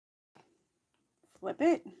flip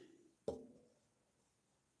it.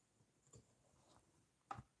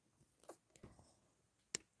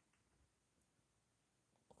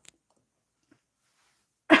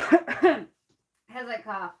 Has that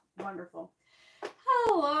cough? Wonderful.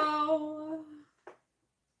 Hello.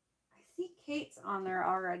 I see Kate's on there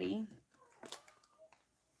already.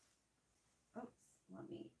 Oops, let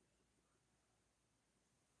me.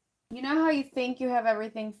 You know how you think you have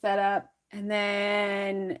everything set up and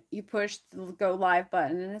then you push the go live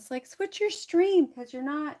button and it's like, switch your stream because you're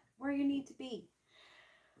not where you need to be.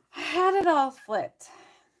 I had it all flipped.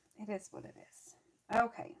 It is what it is.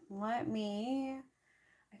 Okay,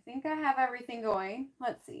 I think I have everything going.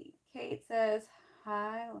 Let's see. Kate says,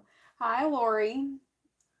 hi, Lori.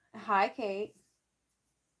 Hi, Kate.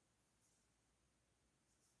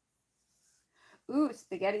 Ooh,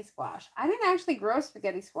 spaghetti squash. I didn't actually grow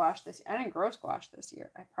spaghetti squash this year. I didn't grow squash this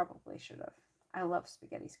year. I probably should have. I love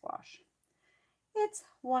spaghetti squash. It's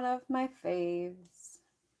one of my faves.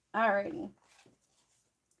 Alrighty.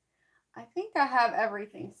 I think I have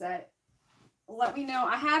everything set. Let me know.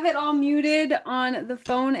 I have it all muted on the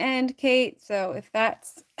phone end, Kate. So if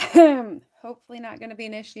that's hopefully not going to be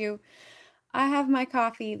an issue. I have my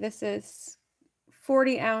coffee. This is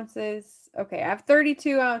 40 ounces. Okay, I have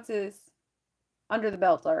 32 ounces under the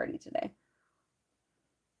belt already today.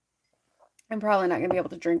 I'm probably not going to be able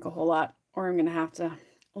to drink a whole lot, or I'm going to have to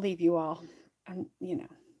leave you all and,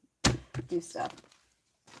 do stuff.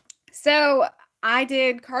 So I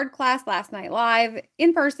did card class last night live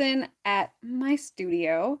in person at my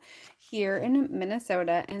studio here in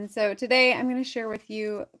Minnesota. And so today I'm going to share with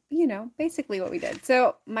you, basically what we did.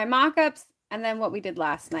 So my mock-ups and then what we did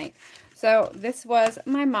last night. So this was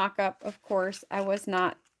my mock-up. Of course, I was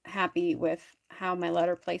not happy with how my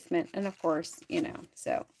letter placement, and of course,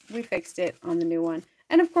 so we fixed it on the new one.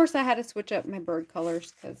 And of course I had to switch up my bird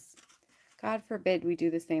colors because God forbid we do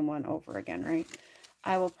the same one over again, right?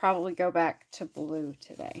 I will probably go back to blue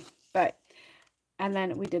today, and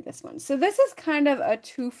then we did this one. So this is kind of a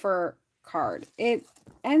twofer card. It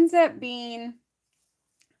ends up being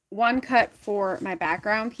one cut for my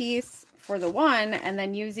background piece for the one, and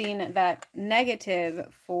then using that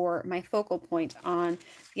negative for my focal point on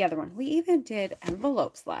the other one. We even did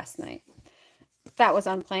envelopes last night. That was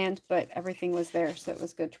unplanned, but everything was there, so it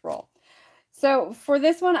was good to roll. So for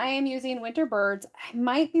this one, I am using winter birds. I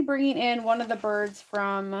might be bringing in one of the birds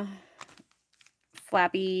from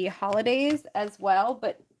Flappy Holidays as well,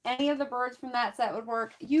 but any of the birds from that set would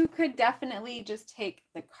work. You could definitely just take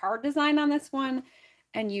the card design on this one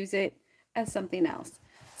and use it as something else.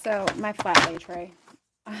 So my flat lay tray.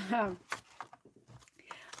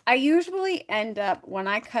 I usually end up, when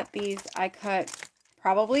I cut these, I cut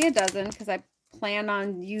probably a dozen because I plan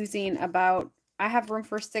on using I have room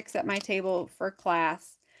for 6 at my table for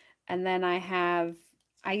class. And then I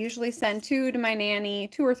usually send 2 or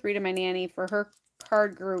 3 to my nanny for her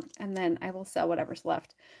card group. And then I will sell whatever's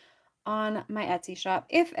left on my Etsy shop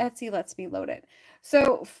if Etsy lets me load it.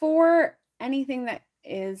 So for anything that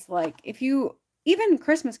is like, even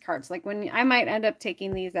Christmas cards, like when I might end up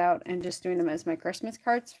taking these out and just doing them as my Christmas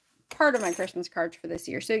cards, part of my Christmas cards for this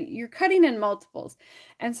year. So you're cutting in multiples.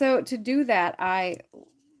 And so to do that, I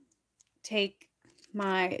take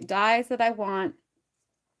my dies that I want.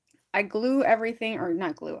 I glue everything, or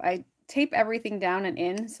not glue, I tape everything down and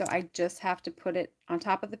in. So I just have to put it on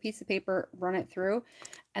top of the piece of paper, run it through.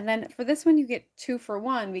 And then for this one, you get 2 for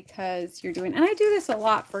 1 because you're doing, and I do this a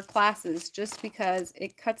lot for classes just because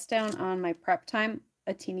it cuts down on my prep time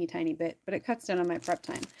a teeny tiny bit, but it cuts down on my prep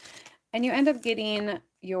time. And you end up getting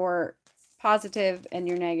your positive and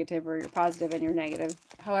your negative, or your positive and your negative,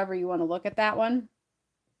 however you want to look at that one.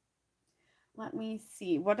 Let me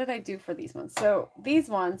see. What did I do for these ones? So these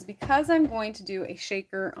ones, because I'm going to do a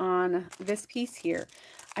shaker on this piece here,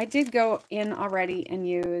 I did go in already and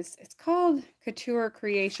use, it's called Couture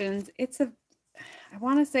Creations. I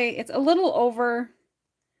want to say it's a little over.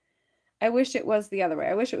 I wish it was the other way.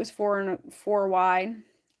 I wish it was 4 wide,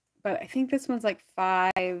 but I think this one's like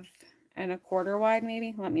 5 1/4 wide,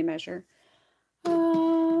 maybe. Let me measure.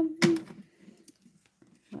 Let's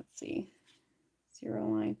see. 0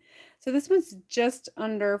 line. So this one's just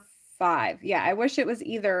under 5. Yeah, I wish it was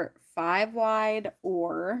either 5 wide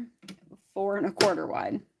or 4 1/4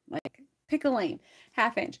 wide. Like, pick a lane,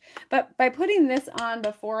 1/2 inch. But by putting this on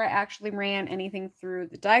before I actually ran anything through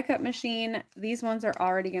the die cut machine, these ones are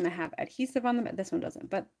already going to have adhesive on them. This one doesn't,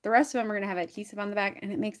 but the rest of them are going to have adhesive on the back,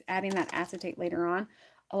 and it makes adding that acetate later on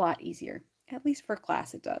a lot easier. At least for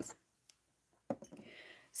class, it does.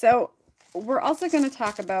 So we're also going to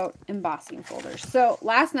talk about embossing folders. So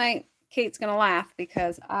last night, Kate's going to laugh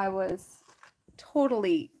because I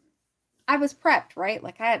I was prepped, right?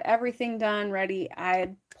 Like I had everything done, ready. I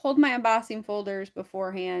had pulled my embossing folders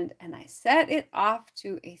beforehand and I set it off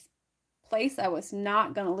to a place I was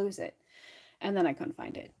not going to lose it. And then I couldn't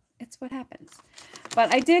find it. It's what happens.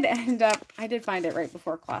 But I did find it right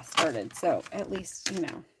before class started. So at least, you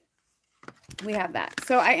know, we have that.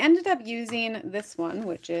 So I ended up using this one,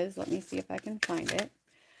 which is, let me see if I can find it.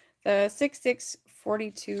 The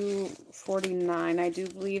 664249, I do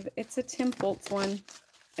believe it's a Tim Holtz one.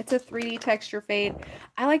 It's a 3D texture fade.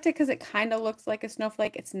 I liked it because it kind of looks like a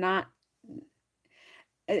snowflake. It's not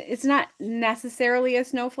necessarily a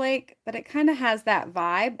snowflake, but it kind of has that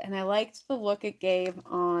vibe. And I liked the look it gave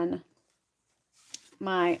on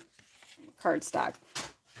my cardstock.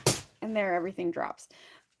 And there everything drops.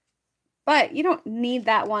 But you don't need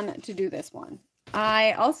that one to do this one.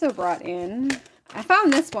 I also brought in, I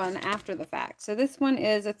found this one after the fact. So this one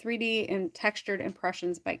is a 3D and Textured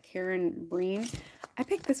Impressions by Karen Breen. I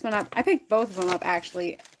picked this one up. I picked both of them up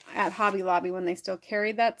actually at Hobby Lobby when they still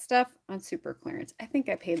carried that stuff on super clearance. I think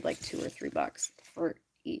I paid like $2 or $3 for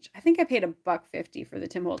each. I think I paid $1.50 for the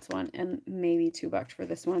Tim Holtz one and maybe $2 for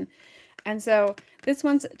this one. And so this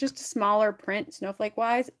one's just a smaller print, snowflake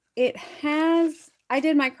wise. It has, I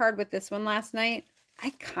did my card with this one last night.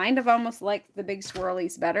 I kind of almost like the big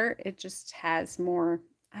swirlies better. It just has more,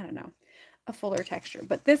 I don't know, a fuller texture.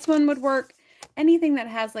 But this one would work. Anything that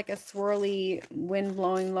has like a swirly wind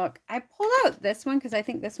blowing look. I pulled out this one because I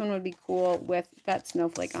think this one would be cool with that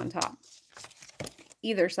snowflake on top.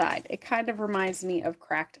 Either side. It kind of reminds me of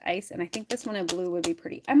cracked ice, and I think this one in blue would be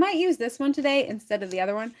pretty. I might use this one today instead of the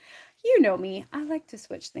other one. You know me. I like to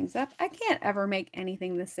switch things up. I can't ever make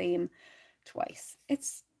anything the same twice.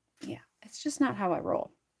 It's just not how I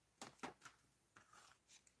roll.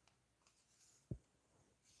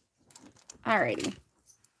 Alrighty.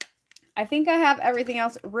 I think I have everything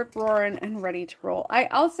else rip-roaring and ready to roll. I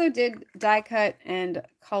also did die cut and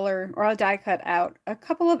color, or I'll die cut out a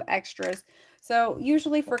couple of extras. So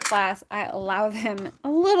usually for class, I allow them a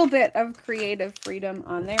little bit of creative freedom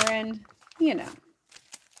on their end, you know,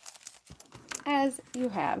 as you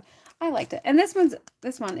have. I liked it. And this one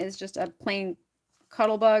is just a plain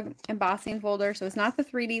Cuttlebug embossing folder. So it's not the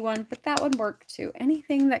 3D one, but that would work too.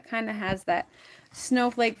 Anything that kind of has that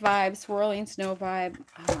snowflake vibe, swirling snow vibe.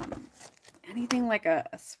 Anything like a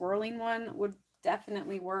swirling one would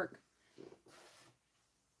definitely work.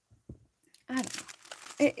 I don't know.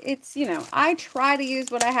 It's, you know, I try to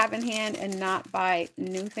use what I have in hand and not buy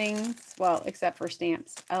new things. Well, except for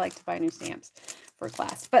stamps. I like to buy new stamps for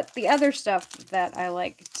class. But the other stuff that I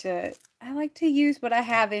like to use what I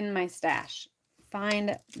have in my stash.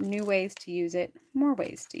 Find new ways to use it, more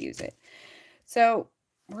ways to use it. So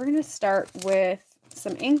we're going to start with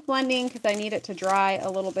some ink blending because I need it to dry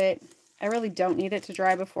a little bit. I really don't need it to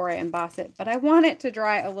dry before I emboss it, but I want it to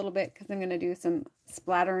dry a little bit because I'm going to do some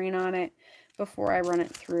splattering on it before I run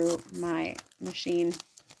it through my machine.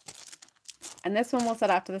 And this one we'll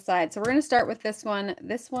set off to the side. So we're going to start with this one.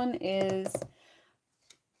 This one is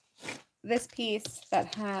this piece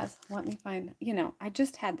that has, let me find, you know, I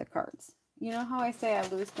just had the cards. You know how I say I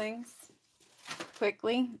lose things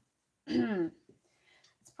quickly?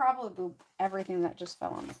 It's probably everything that just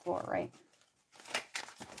fell on the floor, right?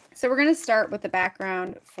 So we're going to start with the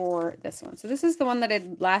background for this one. So this is the one that I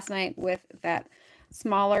did last night with that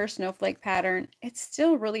smaller snowflake pattern. It's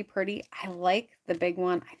still really pretty. I like the big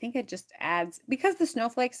one. I think it just adds, because the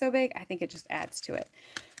snowflake's so big, I think it just adds to it.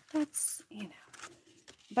 That's, you know,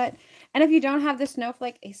 but, and if you don't have the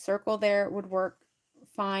snowflake, a circle there would work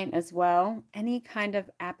fine as well. Any kind of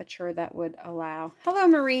aperture that would allow, hello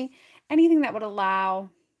Marie, anything that would allow,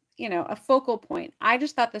 you know, a focal point. I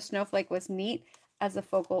just thought the snowflake was neat as a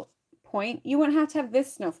focal point. You wouldn't have to have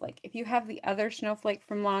this snowflake. If you have the other snowflake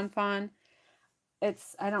from Lawn Fawn,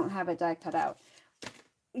 I don't have it die cut out.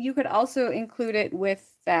 You could also include it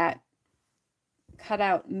with that cut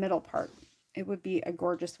out middle part. It would be a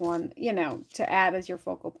gorgeous one, you know, to add as your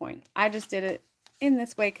focal point. I just did it in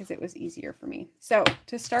this way because it was easier for me. So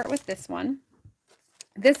to start with this one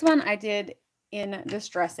I did in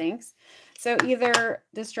Distress inks. So either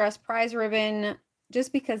Distress Prize Ribbon,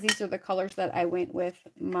 just because these are the colors that I went with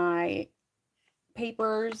my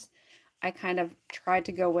papers, I kind of tried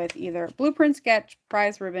to go with either Blueprint Sketch,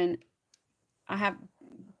 Prize Ribbon. I have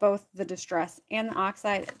both the Distress and the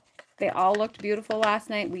Oxide. They all looked beautiful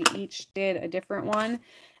last night. We each did a different one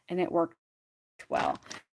and it worked well.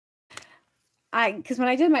 Because when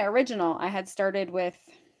I did my original, I had started with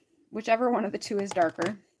whichever one of the two is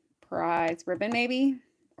darker. Prize Ribbon maybe,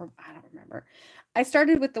 or I don't remember. I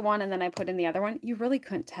started with the one and then I put in the other one. You really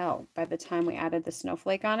couldn't tell by the time we added the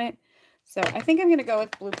snowflake on it. So I think I'm going to go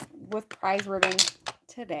with Prize Ribbon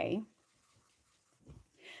today.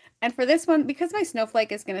 And for this one, because my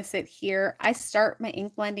snowflake is going to sit here, I start my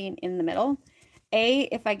ink blending in the middle.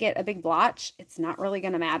 If I get a big blotch, it's not really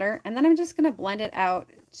going to matter. And then I'm just going to blend it out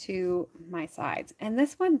to my sides. And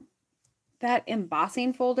this one, that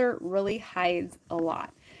embossing folder really hides a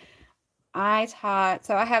lot. So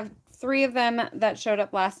I have 3 of them that showed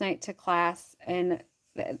up last night to class, and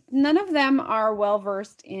none of them are well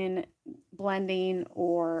versed in blending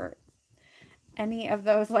or any of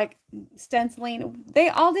those like stenciling. They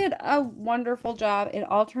all did a wonderful job. It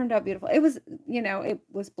all turned out beautiful. It was, it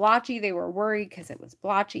was blotchy. They were worried because it was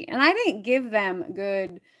blotchy, and I didn't give them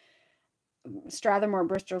good Strathmore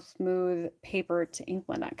Bristol Smooth paper to ink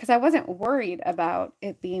blend on because I wasn't worried about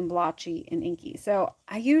it being blotchy and inky. So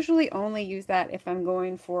I usually only use that if I'm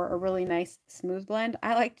going for a really nice smooth blend.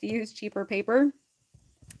 I like to use cheaper paper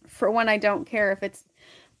for when I don't care if it's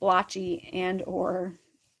blotchy and or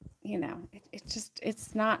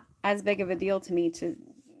it's not as big of a deal to me to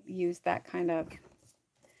use that kind of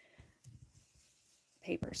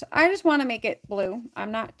paper. So I just want to make it blue.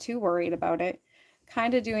 I'm not too worried about it.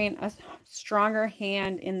 Kind of doing a stronger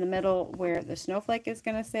hand in the middle where the snowflake is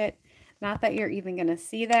going to sit. Not that you're even going to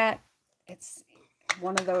see that. It's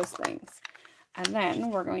one of those things. And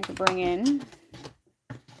then we're going to bring in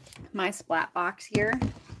my splat box here.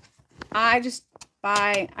 I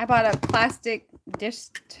bought a plastic dish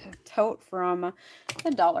tote from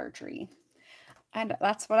the Dollar Tree. And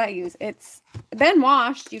that's what I use. It's been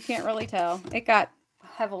washed. You can't really tell. It got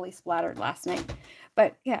heavily splattered last night.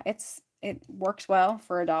 But yeah, it works well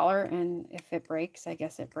for $1, and if it breaks, I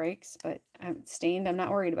guess it breaks, but I'm stained. I'm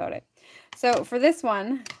not worried about it. So for this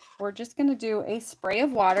one, we're just going to do a spray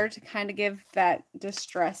of water to kind of give that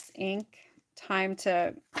distress ink time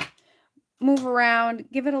to move around,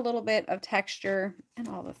 give it a little bit of texture and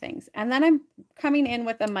all the things. And then I'm coming in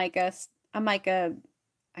with a mica,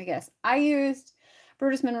 I guess. I used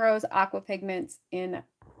Brutus Monroe's Aqua Pigments in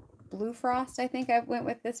Blue Frost. I think I went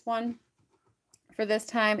with this one. For this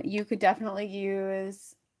time, you could definitely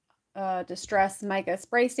use Distress Mica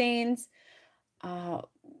Spray Stains,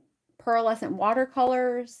 Pearlescent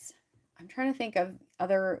Watercolors. I'm trying to think of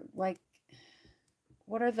other,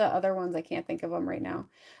 what are the other ones? I can't think of them right now.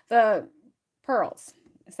 The pearls.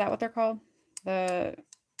 Is that what they're called? The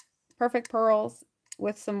Perfect Pearls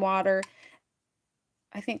with some water.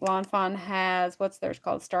 I think Lawn Fawn has, what's theirs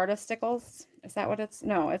called? Stardust Stickles? Is that what it's?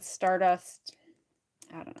 No, it's Stardust.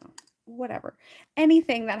 I don't know. Whatever.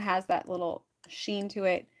 Anything that has that little sheen to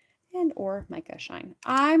it and or mica shine.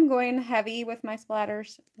 I'm going heavy with my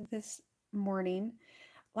splatters this morning.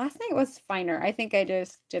 Last night was finer. I think I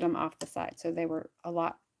just did them off the side, so they were a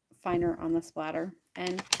lot finer on the splatter.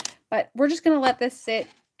 But we're just going to let this sit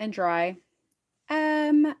and dry.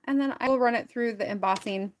 And then I will run it through the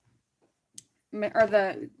embossing or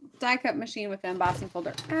the die cut machine with the embossing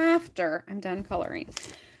folder after I'm done coloring.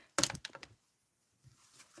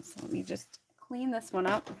 So let me just clean this one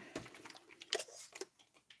up.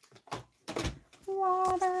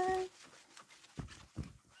 Water.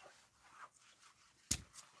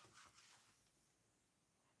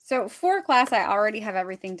 So for class, I already have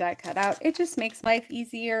everything die cut out. It just makes life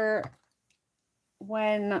easier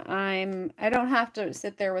when I don't have to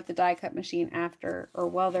sit there with the die cut machine after or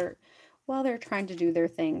while they're trying to do their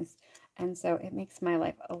things. And so it makes my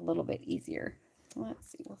life a little bit easier.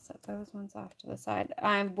 Let's see, we'll set those ones off to the side.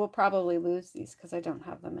 I will probably lose these because I don't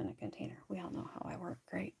have them in a container. We all know how I work.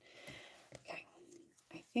 Great. Okay.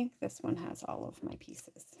 I think this one has all of my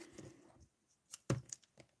pieces.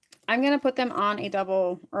 I'm going to put them on a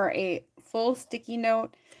double or a full sticky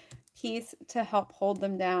note piece to help hold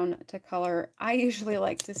them down to color. I usually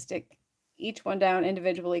like to stick each one down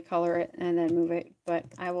individually, color it, and then move it, but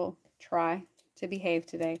I will try to behave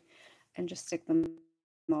today and just stick them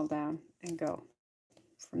all down and go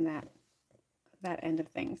from that end of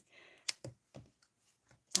things.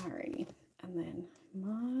 Alrighty, and then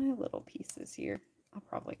my little pieces here, I'll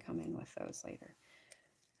probably come in with those later.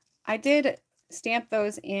 I did stamp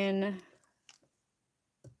those in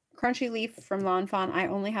Crunchy Leaf from Lawn Fawn. I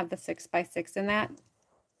only have the 6x6 in that,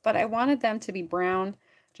 but I wanted them to be brown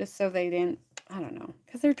just so they didn't, I don't know,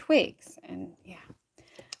 because they're twigs, and yeah.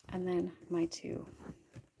 And then my two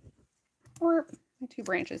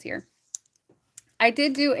branches here. I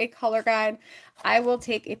did do a color guide. I will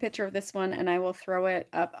take a picture of this one and I will throw it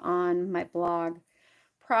up on my blog,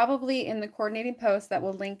 probably in the coordinating post that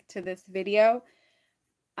will link to this video.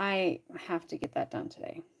 I have to get that done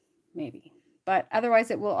today, maybe. But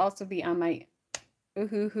otherwise it will also be on my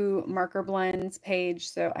Oohoo marker blends page.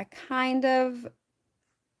 So I kind of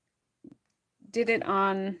did it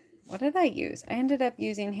on, what did I use? I ended up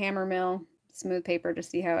using Hammer Mill smooth paper to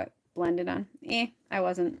see how it blended on. I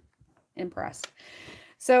wasn't impressed.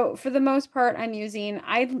 So for the most part, I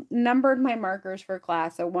numbered my markers for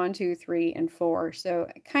class. So 1, 2, 3, and 4. So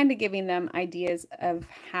kind of giving them ideas of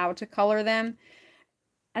how to color them.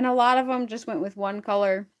 And a lot of them just went with one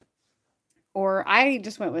color, or I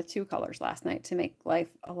just went with 2 colors last night to make life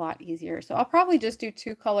a lot easier. So I'll probably just do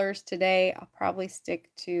 2 colors today. I'll probably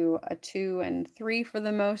stick to a 2 and 3 for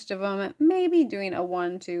the most of them, maybe doing a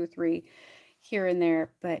 1, 2, 3 here and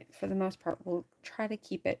there. But for the most part, we'll try to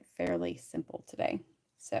keep it fairly simple today.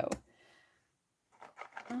 So,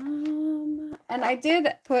 and I did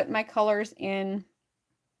put my colors in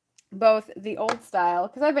both the old style,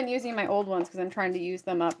 because I've been using my old ones because I'm trying to use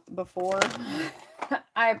them up before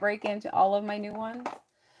I break into all of my new ones.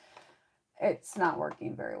 It's not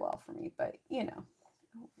working very well for me, but you know,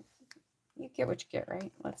 you get what you get,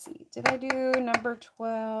 right? Let's see. Did I do number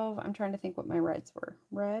 12? I'm trying to think what my reds were.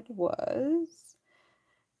 Red was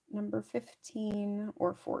number 15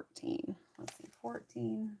 or 14. Let's see,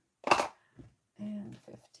 14 and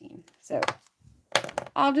 15. So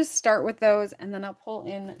I'll just start with those, and then I'll pull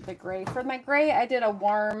in the gray. For my gray, I did a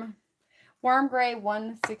warm gray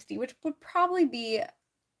 160, which would probably be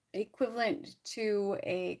equivalent to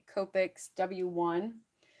a Copics W1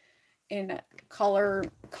 in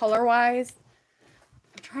color-wise.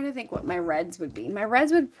 I'm trying to think what my reds would be. My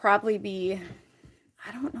reds would probably be,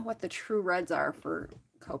 I don't know what the true reds are for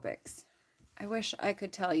Copics. I wish I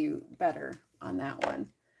could tell you better on that one.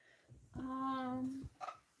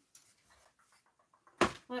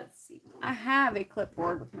 Let's see. I have a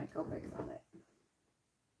clipboard with my Copics on it.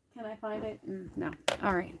 Can I find it? No.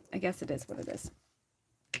 All right. I guess it is what it is.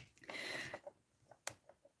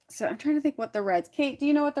 So I'm trying to think what the reds. Kate, do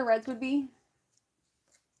you know what the reds would be?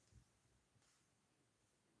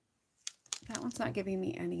 That one's not giving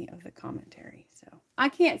me any of the commentary, so I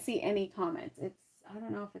can't see any comments. I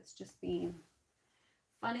don't know if it's just being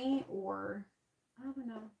funny or I don't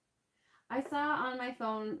know. I saw on my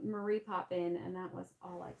phone Marie pop in, and that was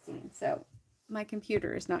all I've seen. So my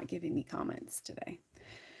computer is not giving me comments today.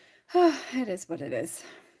 It is what it is.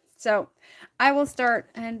 So I will start,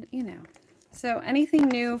 and you know, so anything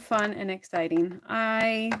new, fun, and exciting.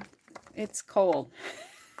 It's cold.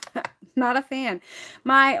 Not a fan.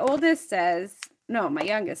 My youngest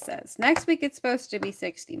says, next week it's supposed to be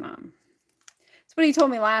 60, Mom. That's what he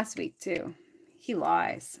told me last week too. He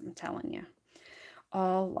lies, I'm telling you.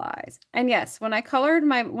 All lies. And yes, when I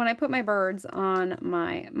put my birds on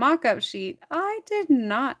my mock-up sheet, I did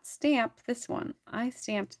not stamp this one. I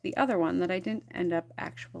stamped the other one that I didn't end up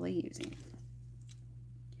actually using.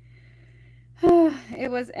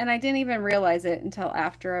 And I didn't even realize it until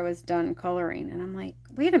after I was done coloring. And I'm like,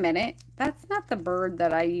 wait a minute, that's not the bird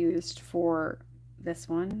that I used for this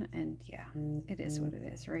one. And yeah, it is what it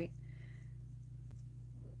is, right?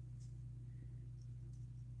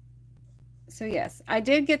 So yes, I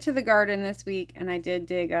did get to the garden this week, and I did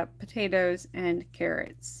dig up potatoes and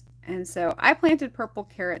carrots. And so I planted purple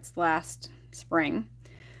carrots last spring.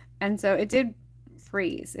 And so it did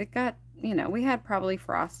freeze. It got, you know, we had probably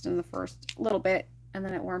frost in the first little bit, and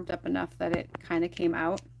then it warmed up enough that it kind of came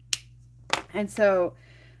out. And so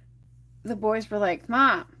the boys were like,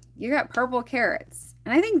 Mom, you got purple carrots.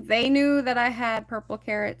 And I think they knew that I had purple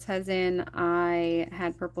carrots, as in I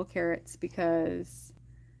had purple carrots because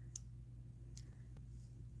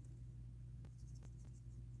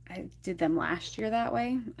I did them last year that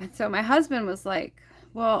way. And so my husband was like,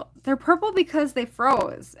 well, they're purple because they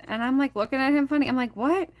froze. And I'm like looking at him funny. I'm like,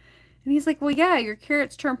 what? And he's like, well, yeah, your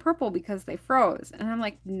carrots turn purple because they froze. And I'm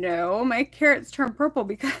like, no, my carrots turn purple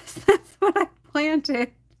because that's what I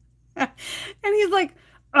planted. And he's like,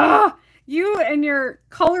 oh, you and your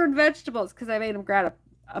colored vegetables. Because I made him grab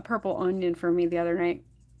a purple onion for me the other night.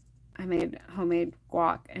 I made homemade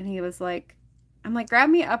guac. And he was like, I'm like, grab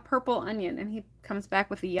me a purple onion. And he comes back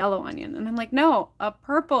with a yellow onion. And I'm like, no, a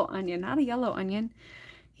purple onion, not a yellow onion.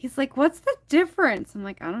 He's like, what's the difference? I'm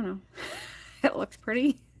like, I don't know. It looks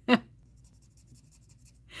pretty. It's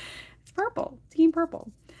purple, team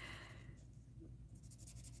purple.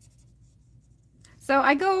 So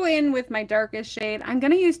I go in with my darkest shade. I'm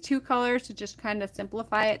going to use 2 colors to just kind of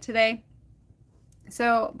simplify it today.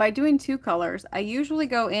 So by doing 2 colors, I usually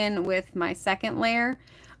go in with my second layer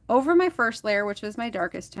over my first layer, which is my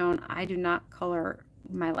darkest tone. I do not color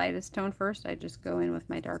my lightest tone first. I just go in with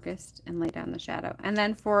my darkest and lay down the shadow. And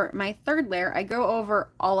then for my third layer, I go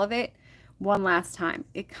over all of it one last time.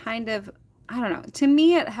 It kind of, I don't know, to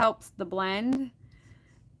me it helps the blend,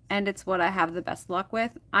 and it's what I have the best luck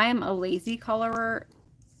with. I am a lazy colorer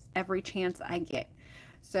every chance I get.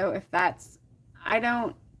 So if that's, I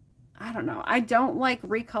don't know. I don't like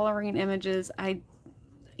recoloring images.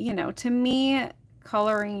 You know, to me,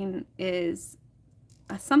 coloring is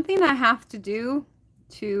something I have to do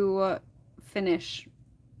to finish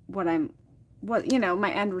what you know,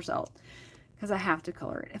 my end result, because I have to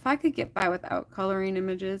color it. If I could get by without coloring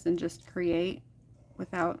images and just create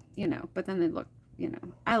without, you know, but then they look, you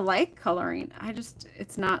know, I like coloring.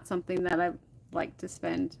 It's not something that I like to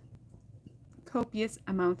spend copious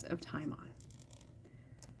amounts of time on.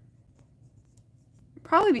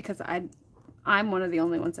 Probably because I'm one of the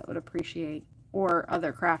only ones that would appreciate, or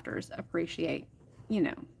other crafters appreciate, you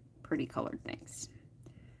know, pretty colored things.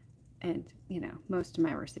 And, you know, most of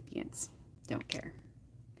my recipients don't care.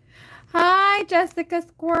 Hi, Jessica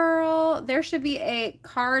Squirrel. There should be a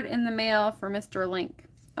card in the mail for Mr. Link.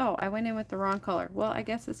 Oh, I went in with the wrong color. Well, I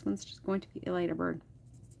guess this one's just going to be Elita Bird.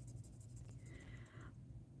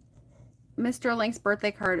 Mr. Link's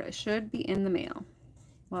birthday card should be in the mail.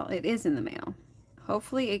 Well, it is in the mail.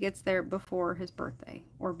 Hopefully it gets there before his birthday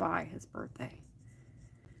or by his birthday.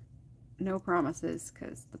 No promises,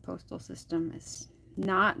 because the postal system has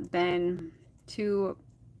not been too,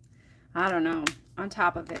 I don't know, on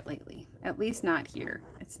top of it lately. At least not here.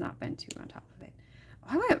 It's not been too on top of it. Oh,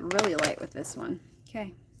 I went really light with this one.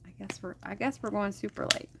 Okay, I guess we're going super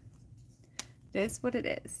light. It is what it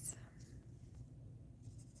is.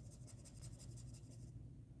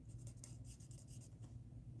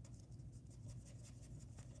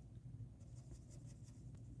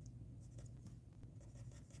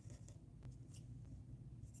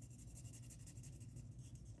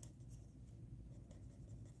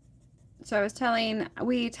 So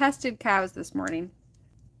we tested cows this morning.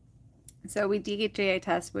 So we DHA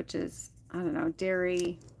test, which is, I don't know,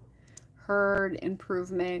 dairy herd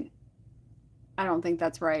improvement. I don't think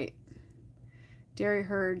that's right. Dairy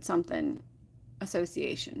herd something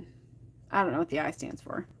association. I don't know what the I stands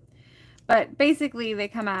for. But basically they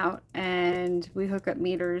come out and we hook up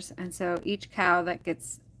meters. And so each cow that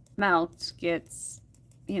gets milked gets,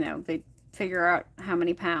 you know, they figure out how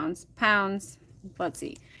many pounds, let's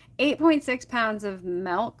see. 8.6 pounds of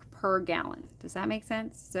milk per gallon. Does that make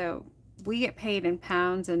sense? So we get paid in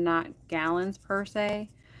pounds and not gallons per se.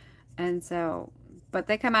 And so, but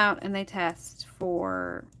they come out and they test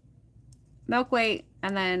for milk weight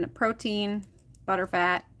and then protein,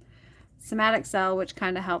 butterfat, somatic cell, which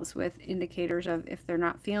kind of helps with indicators of if they're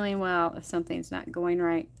not feeling well, if something's not going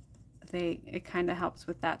right. It kind of helps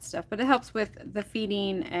with that stuff. But it helps with the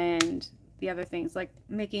feeding and the other things, like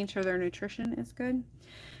making sure their nutrition is good.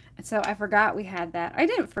 And so I forgot we had that. I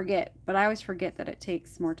didn't forget, but I always forget that it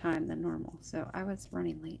takes more time than normal. So I was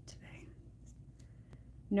running late today.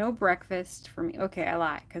 No breakfast for me. Okay, I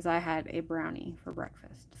lie, because I had a brownie for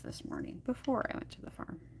breakfast this morning before I went to the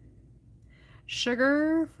farm.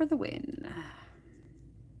 Sugar for the win.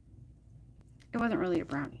 It wasn't really a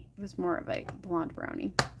brownie. It was more of a blonde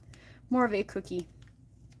brownie. More of a cookie.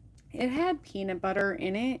 It had peanut butter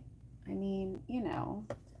in it. I mean, you know,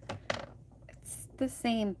 the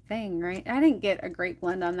same thing, right? I didn't get a great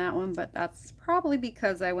blend on that one, but that's probably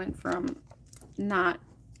because I went from not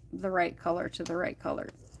the right color to the right color.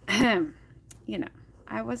 You know,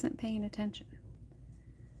 I wasn't paying attention.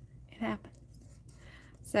 It happens.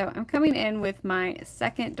 So I'm coming in with my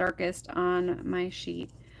second darkest on my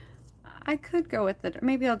sheet. I could go with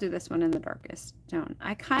maybe I'll do this one in the darkest tone.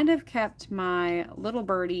 I kind of kept my little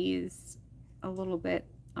birdies a little bit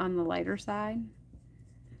on the lighter side,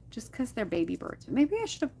 just because they're baby birds. Maybe I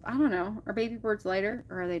should have, I don't know, are baby birds lighter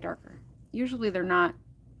or are they darker? Usually they're not.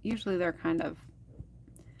 Usually they're kind of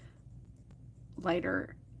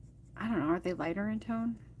lighter. I don't know, are they lighter in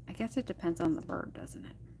tone? I guess it depends on the bird, doesn't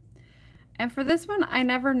it? And for this one, I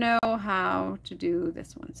never know how to do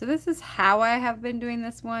this one. So this is how I have been doing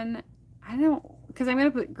this one. I don't, because I'm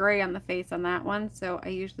going to put gray on the face on that one. So I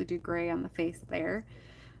usually do gray on the face there.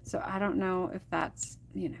 So I don't know if that's,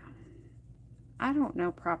 you know, I don't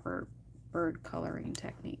know proper bird coloring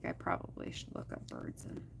technique. I probably should look up birds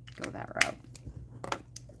and go that route.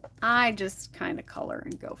 I just kind of color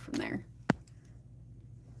and go from there.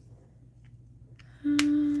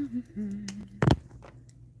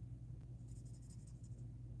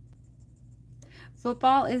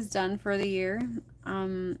 Football is done for the year.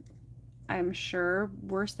 I'm sure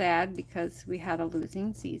we're sad because we had a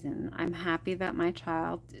losing season. I'm happy that my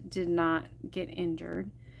child did not get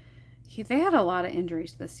injured. They had a lot of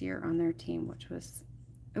injuries this year on their team, which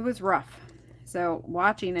was rough. So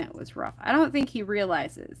watching it was rough. I don't think he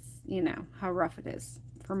realizes, you know, how rough it is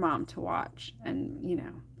for mom to watch and, you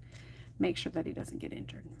know, make sure that he doesn't get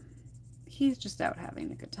injured. He's just out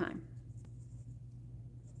having a good time.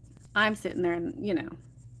 I'm sitting there and, you know,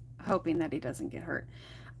 hoping that he doesn't get hurt.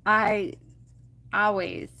 I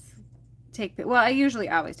always well, I usually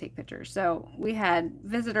always take pictures. So we had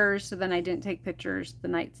visitors, so then I didn't take pictures the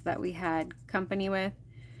nights that we had company with.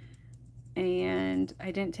 And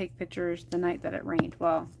I didn't take pictures the night that it rained.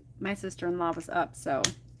 Well, my sister-in-law was up, so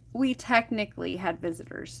we technically had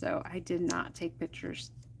visitors, so I did not take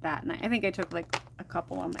pictures that night. I think I took like a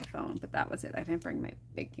couple on my phone, but that was it. I didn't bring my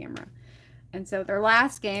big camera. And so their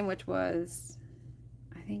last game, which was,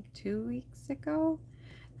 I think 2 weeks ago,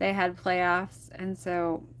 they had playoffs. And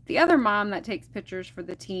so the other mom that takes pictures for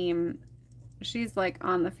the team, she's like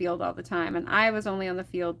on the field all the time. And I was only on the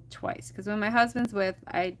field twice, because when my husband's with,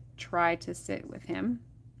 I try to sit with him.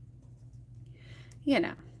 You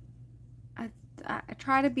know, I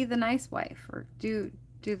try to be the nice wife, or do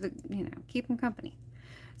the, you know, keep him company.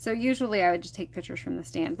 So usually I would just take pictures from the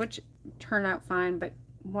stand, which turn out fine. But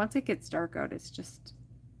once it gets dark out, it's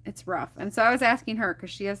rough. And so I was asking her, because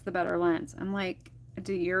she has the better lens. I'm like,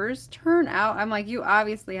 do yours turn out? I'm like, you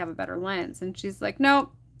obviously have a better lens. And she's like,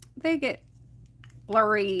 nope, they get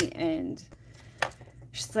blurry. And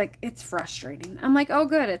she's like, it's frustrating. I'm like, oh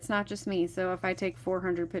good, it's not just me. So if I take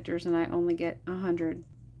 400 pictures and I only get 100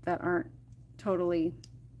 that aren't totally,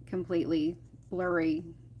 completely blurry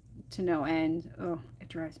to no end, oh, it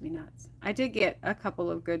drives me nuts. I did get a couple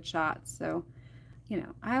of good shots, so, you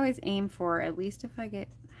know, I always aim for, at least if I get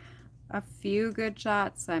a few good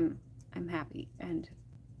shots, I'm happy. And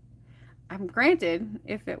I'm granted,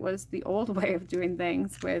 if it was the old way of doing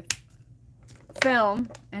things with film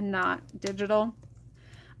and not digital,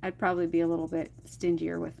 I'd probably be a little bit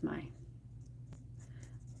stingier with my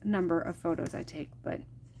number of photos I take. But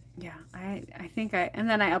yeah, I think and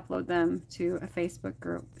then I upload them to a Facebook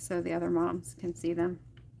group so the other moms can see them,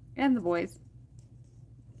 and the boys.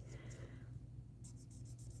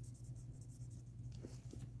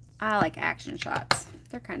 I like action shots.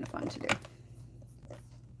 They're kind of fun to do.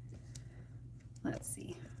 Let's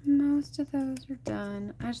see. Most of those are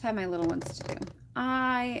done. I just have my little ones to do.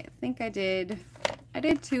 I think I did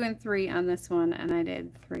 2 and 3 on this one, and I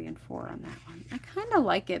did 3 and 4 on that one. I kind of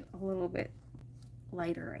like it a little bit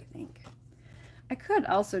lighter, I think. I could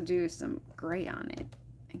also do some gray on it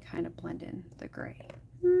and kind of blend in the gray.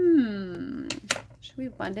 Should we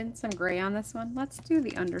blend in some gray on this one? Let's do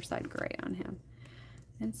the underside gray on him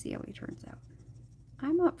and see how he turns out.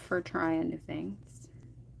 I'm up for trying new things.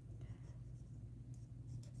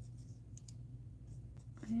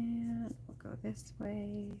 And we'll go this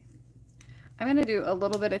way. I'm going to do a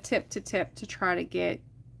little bit of tip to tip to try to get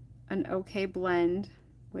an okay blend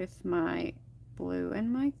with my blue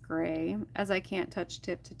and my gray, as I can't touch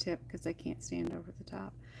tip to tip because I can't stand over the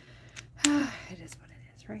top. It is what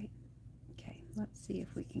it is, right? Okay, let's see if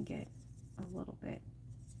we can get a little bit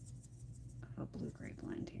of a blue-gray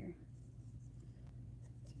blend here.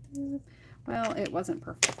 Well, it wasn't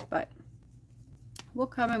perfect, but we'll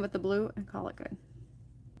come in with the blue and call it good.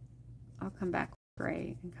 I'll come back with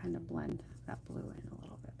gray and kind of blend that blue in a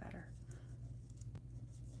little bit better.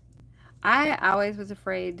 I always was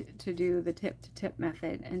afraid to do the tip to tip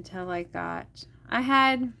method until I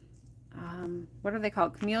had, what are they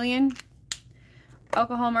called? Chameleon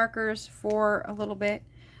alcohol markers for a little bit.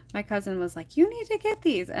 My cousin was like, you need to get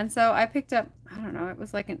these. And so I picked up, I don't know, it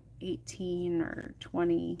was like an 18 or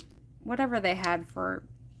 20, whatever they had for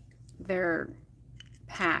their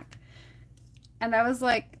pack. And I was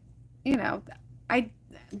like, you know,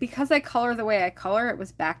 because I color the way I color, it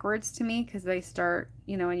was backwards to me, because they start,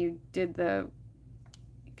 you know, when you did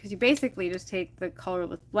because you basically just take the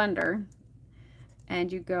colorless blender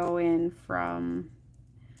and you go in from,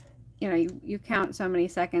 you know, you count so many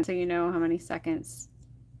seconds, so you know how many seconds.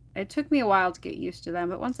 It took me a while to get used to them,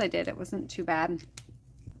 but once I did, it wasn't too bad.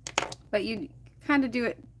 But you kind of do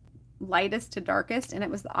it lightest to darkest, and it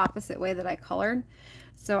was the opposite way that I colored.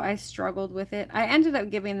 So I struggled with it. I ended up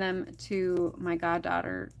giving them to my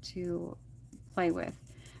goddaughter to play with,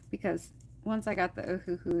 because once I got the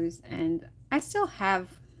Ohuhus, and I still have,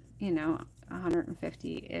 you know,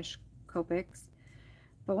 150-ish Copics,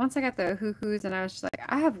 but once I got the Ohuhus, and I was just like,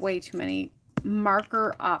 I have way too many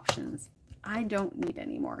marker options. I don't need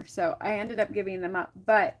any more. So I ended up giving them up,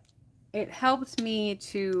 but it helped me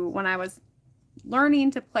to, when I was learning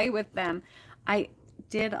to play with them, I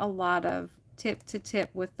did a lot of tip to tip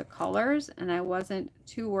with the colors, and I wasn't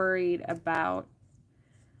too worried about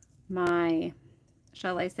my,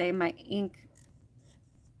 shall I say, my ink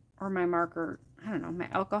or my marker, I don't know, my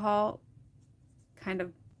alcohol kind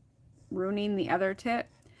of ruining the other tip,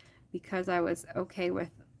 because I was okay with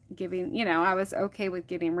giving, you know, I was okay with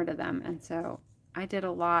getting rid of them. And so I did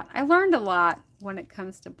a lot. I learned a lot when it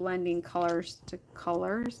comes to blending colors to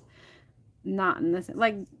colors, not in this,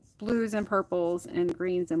 like blues and purples and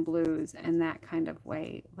greens and blues and that kind of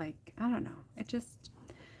way. Like, I don't know. It just,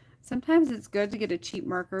 sometimes it's good to get a cheap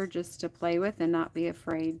marker just to play with and not be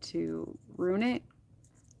afraid to ruin it.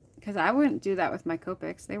 Because I wouldn't do that with my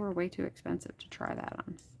Copics. They were way too expensive to try that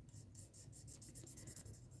on.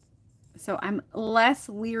 So I'm less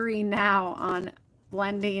leery now on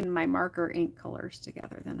blending my marker ink colors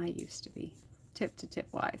together than I used to be, tip to tip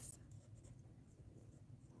wise.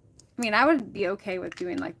 I mean, I would be okay with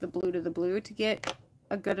doing like the blue to the blue to get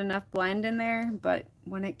a good enough blend in there, but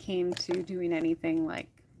when it came to doing anything like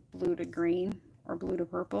blue to green or blue to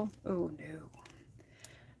purple, oh no.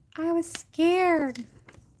 I was scared.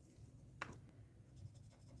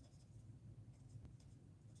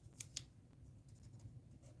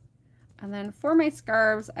 And then for my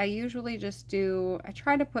scarves, I usually just do, I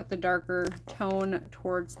try to put the darker tone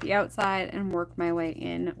towards the outside and work my way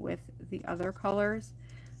in with the other colors,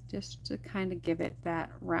 just to kind of give it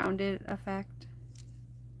that rounded effect.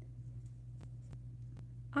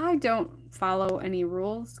 I don't follow any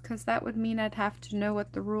rules because that would mean I'd have to know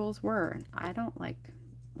what the rules were, and I don't like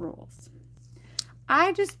rules.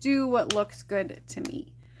 I just do what looks good to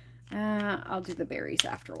me. I'll do the berries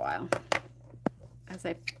after a while as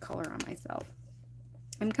I color on myself.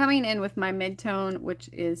 I'm coming in with my mid-tone, which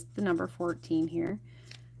is the number 14 here.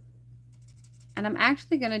 And I'm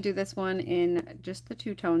actually going to do this one in just the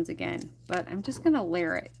two tones again, but I'm just going to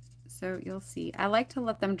layer it. So you'll see. I like to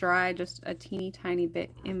let them dry just a teeny tiny bit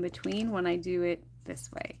in between when I do it this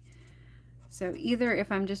way. So either if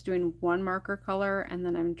I'm just doing one marker color and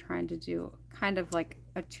then I'm trying to do kind of like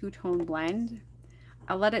a two-tone blend,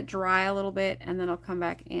 I'll let it dry a little bit and then I'll come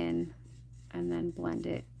back in and then blend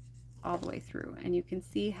it all the way through. And you can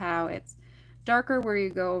see how it's darker where you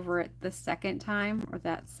go over it the second time, or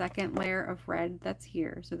that second layer of red that's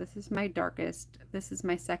here. So this is my darkest, this is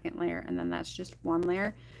my second layer, and then that's just one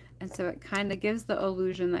layer. And so it kind of gives the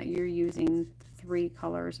illusion that you're using 3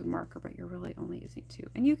 colors of marker, but you're really only using 2.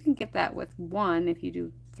 And you can get that with 1 if you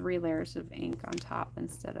do 3 layers of ink on top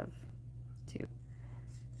instead of 2.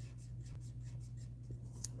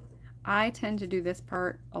 I tend to do this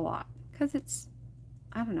part a lot because it's,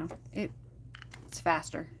 I don't know, it's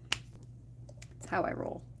faster. It's how I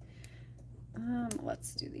roll.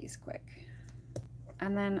 Let's do these quick.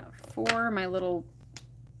 And then for my little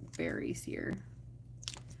berries here,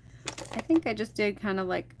 I think I just did kind of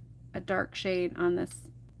like a dark shade on this,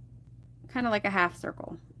 kind of like a half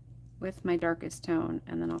circle with my darkest tone,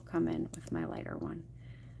 and then I'll come in with my lighter one.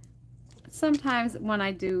 Sometimes when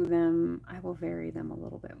I do them, I will vary them a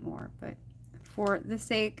little bit more, but for the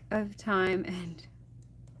sake of time and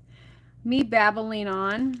me babbling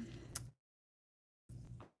on,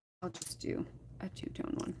 I'll just do a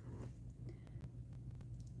two-tone one.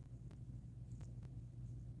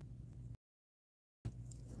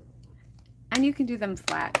 And you can do them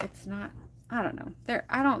flat. It's not, I don't know.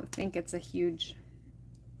 I don't think it's a huge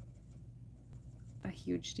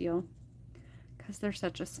deal because they're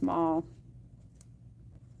such a small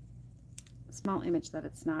image that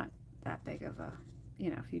it's not that big of a, you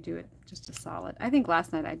know, if you do it just a solid. I think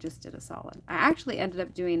last night I just did a solid. I actually ended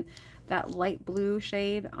up doing that light blue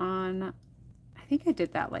shade on, I think I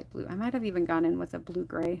did that light blue. I might have even gone in with a blue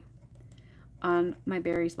gray on my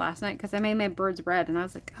berries last night because I made my birds red and I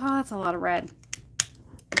was like, oh, that's a lot of red.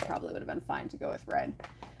 It probably would have been fine to go with red.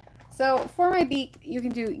 So for my beak, you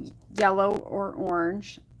can do yellow or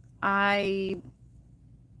orange. I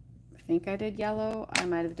think I did yellow. I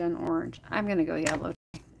might have done orange. I'm going to go yellow.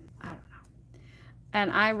 I don't know.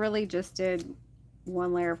 And I really just did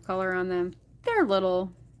 1 layer of color on them. They're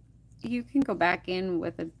little. You can go back in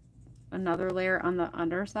with another layer on the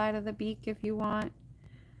underside of the beak if you want.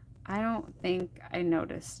 I don't think I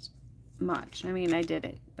noticed much. I mean, I did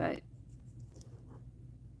it, but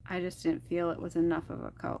I just didn't feel it was enough of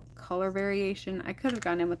a color variation. I could have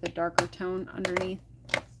gone in with a darker tone underneath,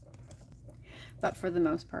 but for the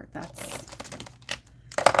most part, that's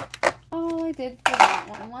all I did for that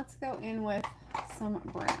one. Let's go in with some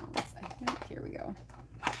browns. I think, here we go.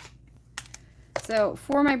 So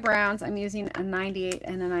for my browns, I'm using a 98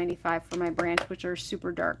 and a 95 for my branch, which are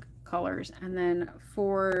super dark colors. And then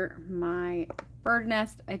for my bird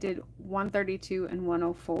nest, I did 132 and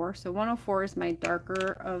 104. So 104 is my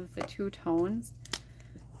darker of the 2 tones.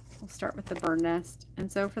 We'll start with the bird nest.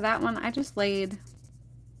 And so for that one, I just laid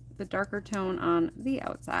the darker tone on the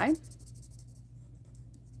outside.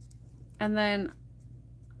 And then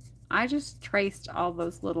I just traced all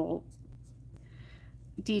those little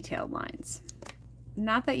detailed lines.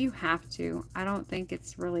 Not that you have to. I don't think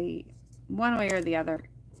it's really one way or the other,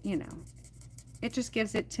 you know. It just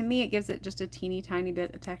gives it, to me, it gives it just a teeny tiny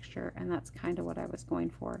bit of texture, and that's kind of what I was going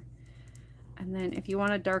for. And then if you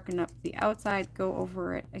want to darken up the outside, go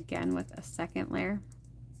over it again with a second layer.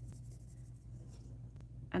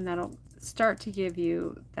 And that'll start to give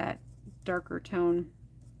you that darker tone.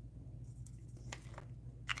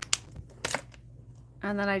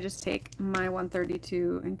 And then I just take my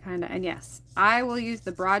 132 and kind of, and yes, I will use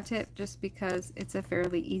the broad tip just because it's a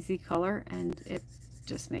fairly easy color and it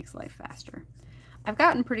just makes life faster. I've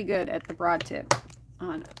gotten pretty good at the broad tip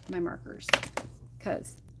on my markers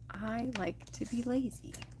because I like to be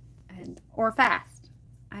lazy or fast.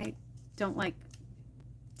 I don't like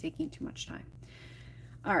taking too much time.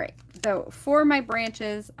 All right, so for my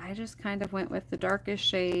branches, I just kind of went with the darkest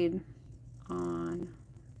shade on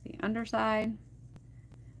the underside.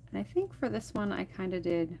 And I think for this one, I kind of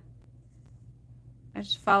did, I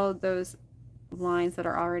just followed those lines that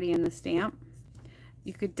are already in the stamp.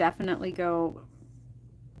 You could definitely go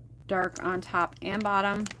dark on top and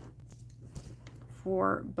bottom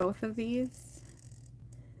for both of these.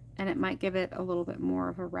 And it might give it a little bit more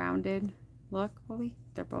of a rounded look. Well,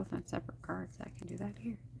 they're both on separate cards. I can do that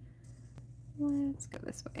here. Let's go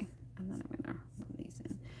this way. And then I'm going to run these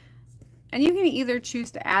in. And you can either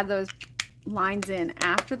choose to add those lines in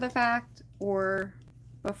after the fact or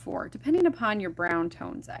before, depending upon your brown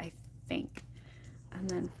tones, I think. And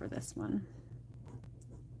then for this one,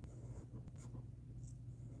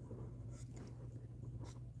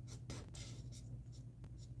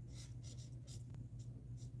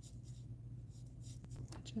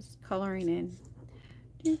 just coloring in.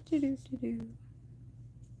 I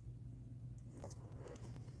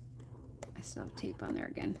still have tape on there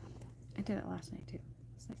again. I did it last night too.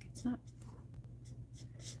 It's like it's not.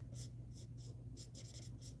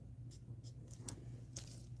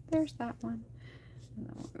 There's that one. And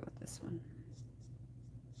then we'll go with this one.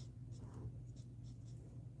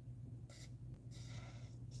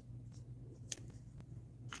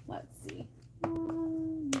 Let's see.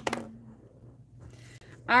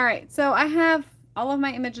 All right, so I have all of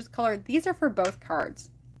my images colored. These are for both cards.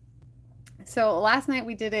 So last night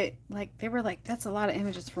we did it like, they were like, that's a lot of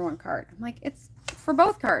images for one card. I'm like, it's for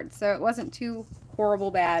both cards. So it wasn't too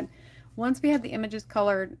horrible bad. Once we had the images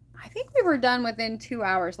colored, I think we were done within 2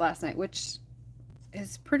 hours last night, which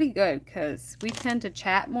is pretty good because we tend to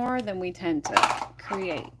chat more than we tend to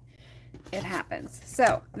create. It happens.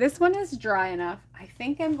 So this one is dry enough. I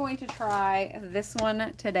think I'm going to try this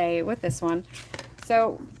one today with this one.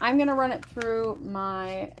 So I'm going to run it through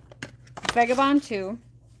my Vagabond 2.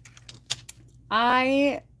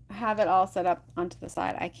 I have it all set up onto the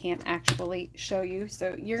side. I can't actually show you,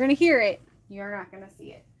 so you're going to hear it. You're not going to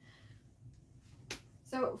see it.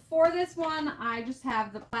 So for this one, I just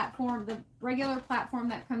have the platform, the regular platform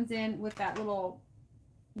that comes in with that little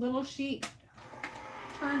sheet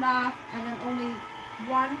turned off, and then only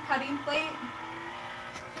one cutting plate.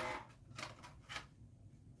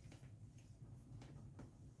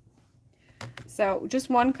 So just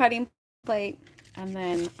one cutting plate, and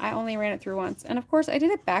then I only ran it through once. And of course I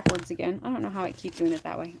did it backwards again. I don't know how I keep doing it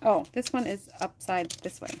that way. Oh, this one is upside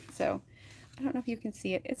this way. So I don't know if you can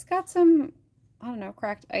see it. It's got some, I don't know,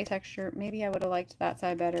 cracked eye texture. Maybe I would have liked that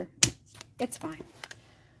side better. It's fine.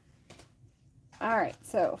 All right,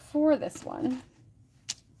 so for this one,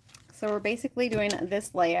 so we're basically doing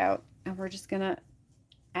this layout, and we're just gonna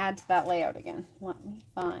add to that layout again. Let me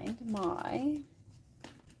find my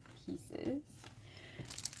pieces.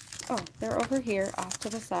 Oh, they're over here off to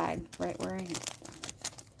the side, right where I am.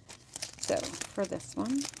 So for this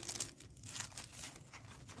one,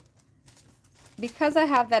 because I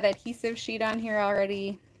have that adhesive sheet on here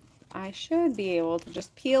already, I should be able to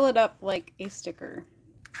just peel it up like a sticker.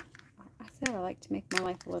 I said I like to make my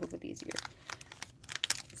life a little bit easier.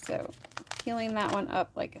 So peeling that one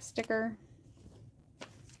up like a sticker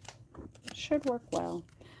should work well.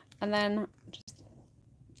 And then just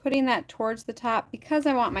putting that towards the top, because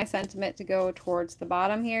I want my sentiment to go towards the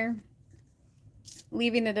bottom here,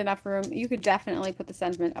 leaving it enough room. You could definitely put the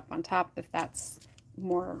sentiment up on top if that's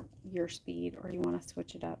more your speed or you want to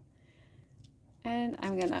switch it up. And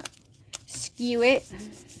I'm gonna skew it,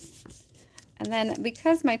 and then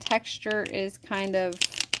because my texture is kind of,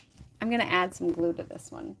 I'm gonna add some glue to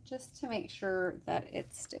this one just to make sure that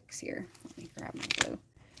it sticks here. Let me grab my glue.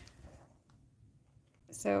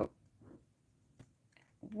 So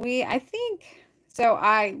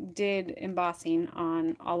I did embossing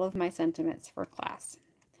on all of my sentiments for class.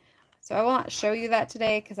 So I will not show you that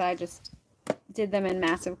today because I just did them in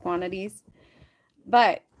massive quantities.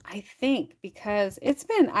 But I think because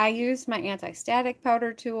I used my anti-static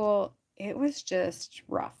powder tool, it was just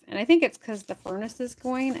rough. And I think it's because the furnace is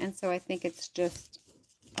going, and so I think it's just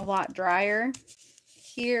a lot drier.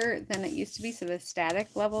 here than it used to be, so the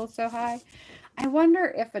static level is so high. I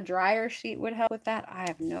wonder if a dryer sheet would help with that. I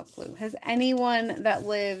have no clue. Has anyone that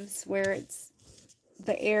lives where it's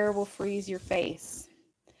the air will freeze your face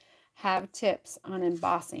have tips on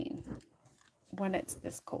embossing when it's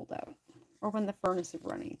this cold out or when the furnace is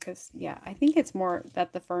running? Because yeah, I think it's more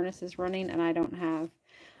that the furnace is running and I don't have.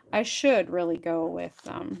 I should really go with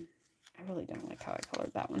I really don't like how I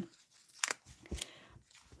colored that one.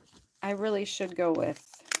 I really should go with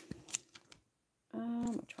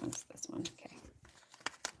which one's this one? Okay,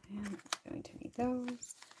 and I'm going to need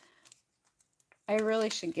those. I really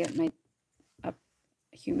should get my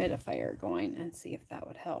humidifier going and see if that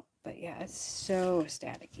would help. But yeah, it's so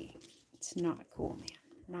staticky. It's not cool, man.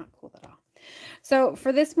 Not cool at all. So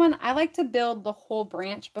for this one, I like to build the whole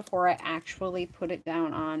branch before I actually put it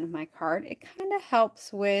down on my card. It kind of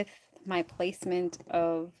helps with my placement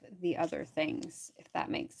of the other things, if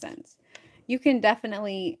that makes sense. You can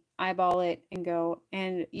definitely eyeball it and go,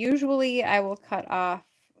 and usually I will cut off,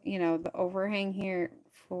 you know, the overhang here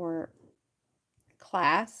for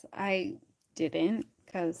class. I didn't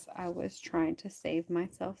because I was trying to save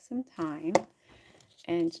myself some time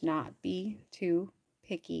and not be too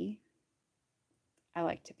picky. I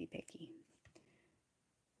like to be picky.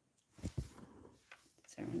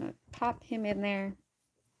 So I'm going to pop him in there.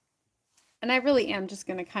 And I really am just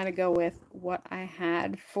going to kind of go with what I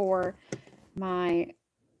had for my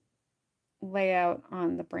layout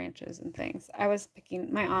on the branches and things. I was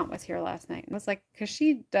picking, my aunt was here last night and was like, because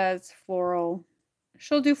she does floral,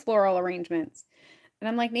 she'll do floral arrangements. And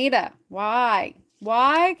I'm like, Nita, why?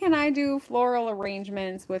 Why can I do floral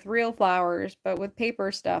arrangements with real flowers, but with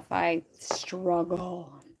paper stuff, I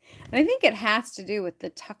struggle. And I think it has to do with the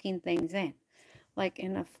tucking things in. Like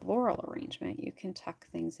in a floral arrangement, you can tuck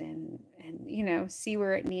things in and, you know, see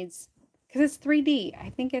where it needs, because it's 3D. I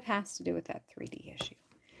think it has to do with that 3D issue.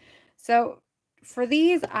 So for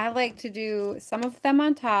these, I like to do some of them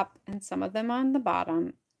on top and some of them on the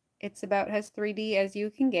bottom. It's about as 3D as you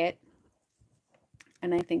can get.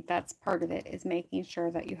 And I think that's part of it, is making sure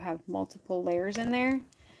that you have multiple layers in there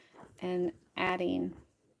and adding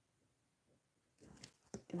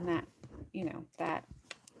in that, you know, that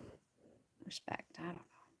respect. I don't know.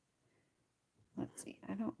 Let's see.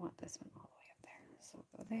 I don't want this one all the way up there. So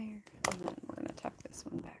go there. And then we're going to tuck this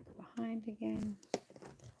one back behind again.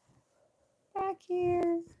 Back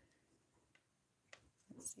here.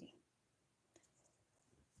 Let's see.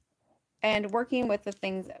 And working with the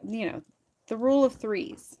things, you know, the rule of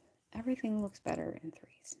threes. Everything looks better in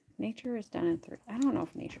threes. Nature is done in threes. I don't know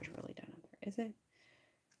if nature's really done in threes. Is it?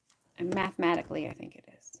 And mathematically, I think it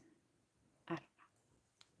is. I don't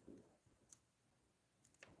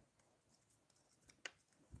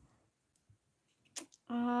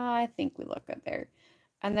know. I think we look good there.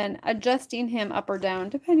 And then adjusting him up or down,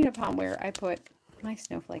 depending upon where I put my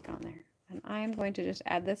snowflake on there. And I'm going to just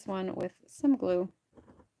add this one with some glue.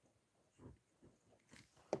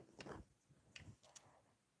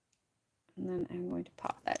 And then I'm going to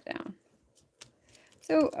pop that down.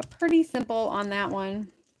 So pretty simple on that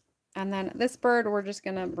one. And then this bird, we're just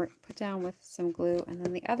going to put down with some glue. And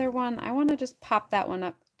then the other one, I want to just pop that one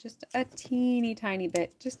up just a teeny tiny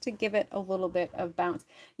bit, just to give it a little bit of bounce.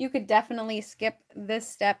 You could definitely skip this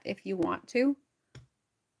step if you want to.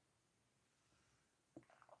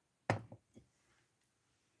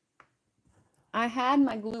 I had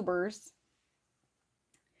my glue burrs.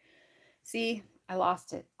 See, I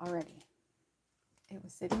lost it already. It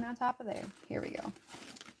was sitting on top of there. Here we go.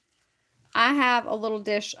 I have a little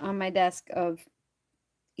dish on my desk of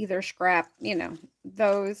either scrap, you know,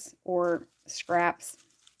 those or scraps,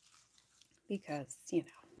 because, you know,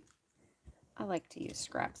 I like to use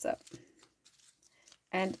scraps up.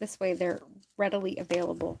 And this way they're readily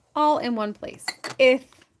available all in one place, if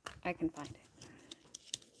I can find it.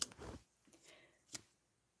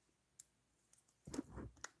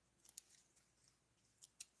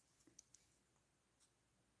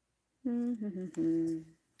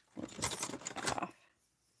 We'll just take that off.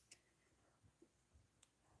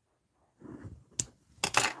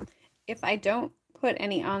 If I don't put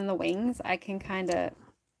any on the wings, I can kind of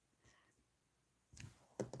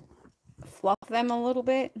fluff them a little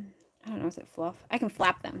bit. I don't know, is it fluff? I can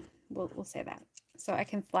flap them. We'll say that. So I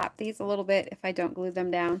can flap these a little bit if I don't glue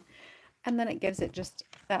them down. And then it gives it just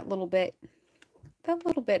that little bit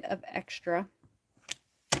of extra.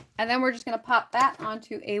 And then we're just going to pop that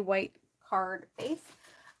onto a white card base.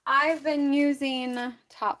 I've been using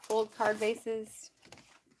top fold card bases.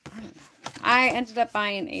 I ended up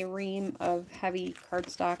buying a ream of heavy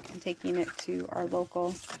cardstock and taking it to our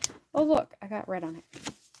local. Oh, look, I got red on it.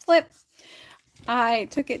 Flip. I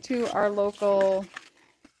took it to our local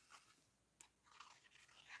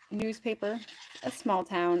newspaper, a small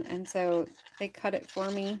town, and so they cut it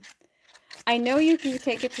for me. I know you can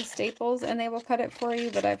take it to Staples and they will cut it for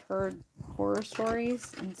you, but I've heard horror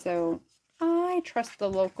stories, and so I trust the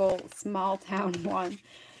local small town one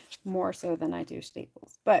more so than I do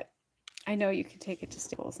Staples. But I know you can take it to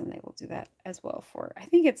Staples and they will do that as well for, I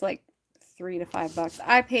think it's like $3 to $5.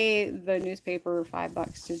 I pay the newspaper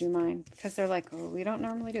 $5 to do mine because they're like, oh, we don't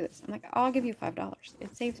normally do this. I'm like, I'll give you $5.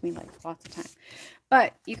 It saves me like lots of time.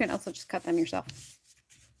 But you can also just cut them yourself.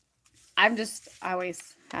 I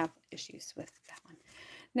always have issues with that one.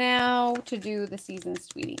 Now to do the seasoned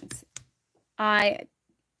sweetings. I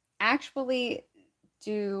actually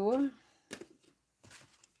do.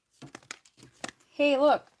 Hey,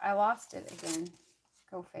 look, I lost it again.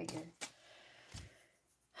 Go figure.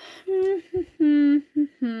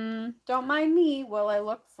 Don't mind me while I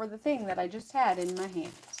look for the thing that I just had in my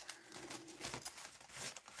hand.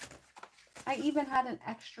 I even had an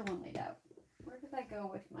extra one laid out. Where did I go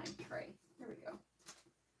with my tray? Here we go.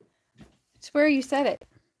 It's where you said it.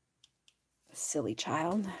 Silly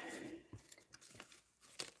child.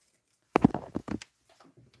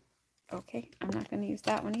 Okay, I'm not going to use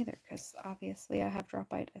that one either because obviously I have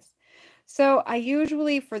dropitis. So I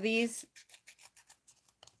usually, for these,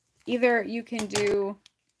 either you can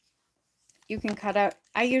cut out,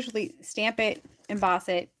 I usually stamp it, emboss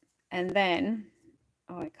it, and then,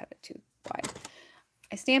 oh, I cut it too wide.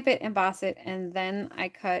 I stamp it, emboss it, and then I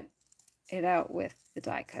cut it out with the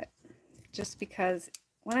die cut. Just because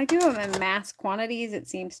when I do them in mass quantities, it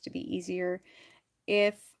seems to be easier.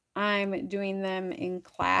 If I'm doing them in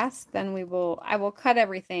class, then I will cut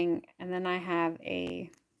everything, and then I have I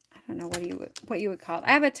don't know what you would call it.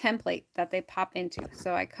 I have a template that they pop into.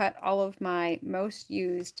 So I cut all of my most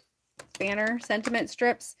used banner sentiment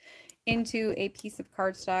strips into a piece of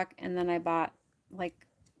cardstock, and then I bought like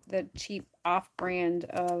the cheap off-brand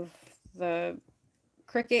of the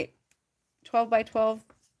Cricut 12 by 12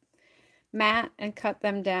 mat and cut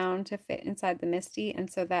them down to fit inside the Misty, and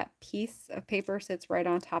so that piece of paper sits right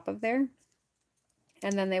on top of there,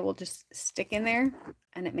 and then they will just stick in there,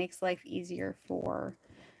 and it makes life easier for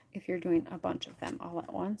if you're doing a bunch of them all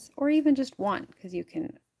at once, or even just one, because you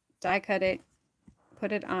can die cut it,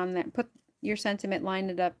 put it on there, put your sentiment, line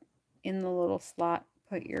it up in the little slot,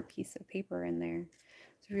 put your piece of paper in there.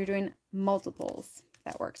 So if you're doing multiples,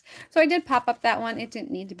 that works. So I did pop up that one. It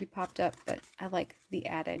didn't need to be popped up, but I like the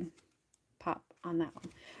added pop on that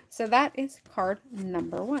one. So that is card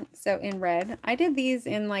number 1. So in red, I did these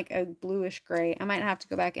in like a bluish gray. I might have to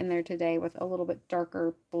go back in there today with a little bit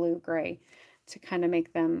darker blue gray to kind of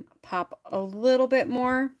make them pop a little bit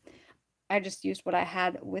more. I just used what I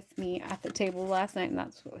had with me at the table last night, and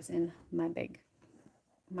that's what was in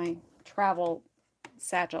my travel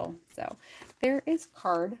satchel. So there is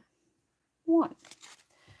card 1.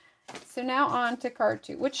 So now on to card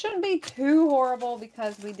 2, which shouldn't be too horrible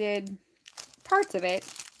because we did parts of it.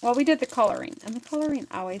 Well, we did the coloring, and the coloring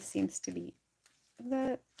always seems to be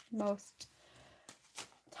the most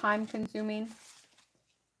time consuming.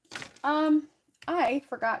 I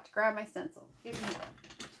forgot to grab my stencil. Give me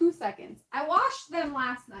 2 seconds. I washed them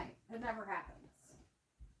last night. It never happens.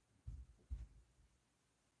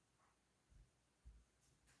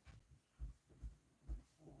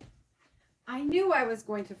 I knew I was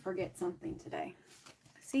going to forget something today.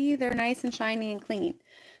 See, they're nice and shiny and clean.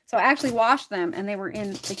 So I actually washed them, and they were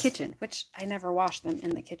in the kitchen, which I never washed them in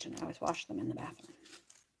the kitchen. I always wash them in the bathroom.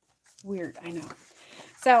 Weird, I know.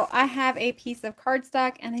 So I have a piece of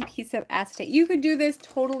cardstock and a piece of acetate. You could do this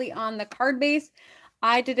totally on the card base.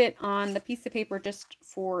 I did it on the piece of paper just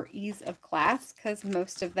for ease of class because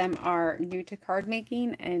most of them are new to card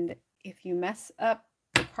making. And if you mess up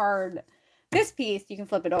the card, this piece, you can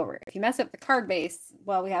flip it over. If you mess up the card base,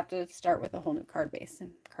 well, we have to start with a whole new card base.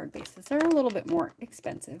 And card bases are a little bit more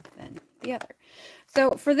expensive than the other.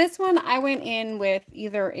 So for this one, I went in with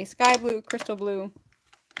either a sky blue, crystal blue.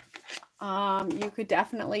 You could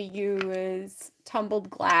definitely use tumbled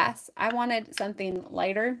glass. I wanted something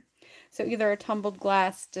lighter. So either a tumbled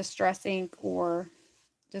glass, distress ink, or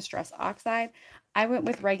distress oxide. I went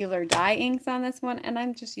with regular dye inks on this one, and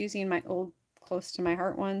I'm just using my old close to my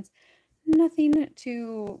heart ones. Nothing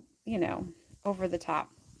too, over the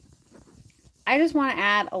top. I just want to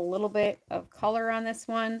add a little bit of color on this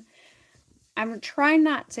one. I'm trying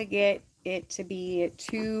not to get it to be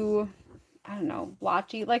too, I don't know,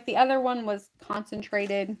 blotchy. Like the other one was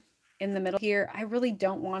concentrated in the middle here. I really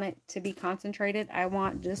don't want it to be concentrated. I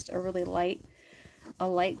want just a really light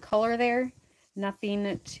color there.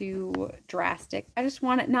 Nothing too drastic. I just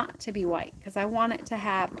want it not to be white because I want it to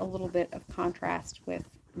have a little bit of contrast with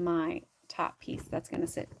my top piece that's going to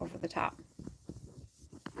sit over the top.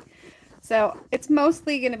 So it's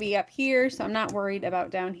mostly going to be up here, so I'm not worried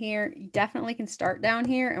about down here. You definitely can start down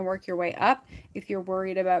here and work your way up if you're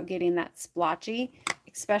worried about getting that splotchy,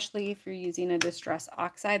 especially if you're using a distress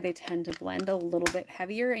oxide. They tend to blend a little bit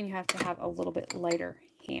heavier and you have to have a little bit lighter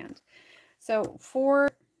hand. So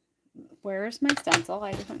where's my stencil?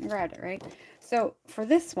 I just went and grabbed it, right? So for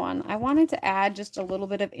this one, I wanted to add just a little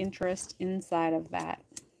bit of interest inside of that,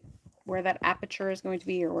 where that aperture is going to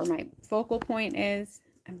be or where my focal point is.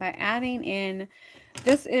 And by adding in,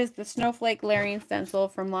 this is the Snowflake Layering Stencil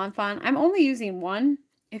from Fawn. I'm only using one.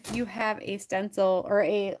 If you have a stencil or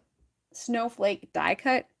a snowflake die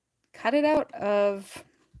cut, cut it out of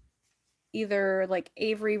either like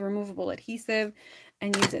Avery removable adhesive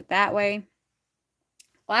and use it that way.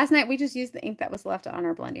 Last night we just used the ink that was left on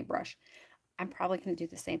our blending brush. I'm probably going to do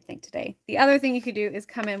the same thing today. The other thing you could do is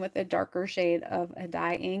come in with a darker shade of a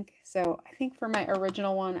dye ink. So I think for my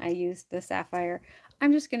original one, I used the Sapphire.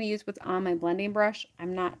 I'm just going to use what's on my blending brush.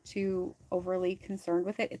 I'm not too overly concerned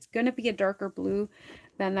with it. It's going to be a darker blue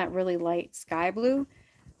than that really light sky blue.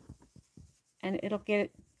 And it'll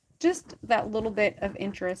get just that little bit of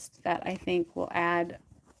interest that I think will add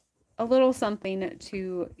a little something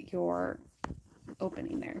to your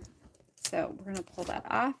opening there. So we're going to pull that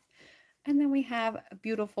off. And then we have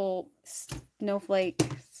beautiful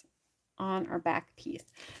snowflakes on our back piece.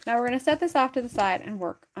 Now we're going to set this off to the side and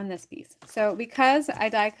work on this piece. So because I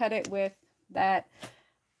die cut it with that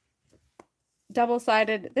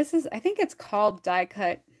double-sided, I think it's called die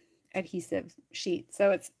cut adhesive sheet.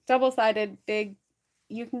 So it's double-sided, big.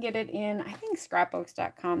 You can get it in, I think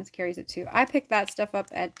scrapbooks.com carries it too. I picked that stuff up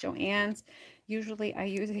at Joann's. Usually I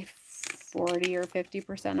use a 40 or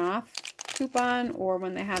 50% off coupon, or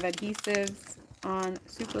when they have adhesives on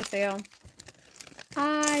super sale,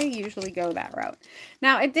 I usually go that route.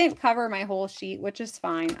 Now it didn't cover my whole sheet, which is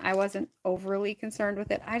fine. I wasn't overly concerned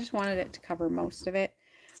with it. I just wanted it to cover most of it.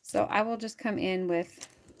 So I will just come in with,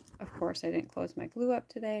 of course I didn't close my glue up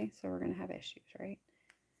today, so we're going to have issues, right?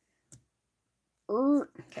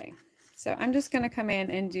 Okay. So I'm just going to come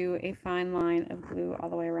in and do a fine line of glue all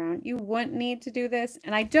the way around. You wouldn't need to do this.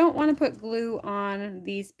 And I don't want to put glue on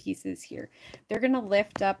these pieces here. They're going to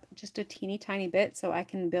lift up just a teeny tiny bit so I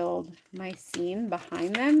can build my scene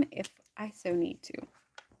behind them if I so need to.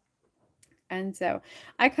 And so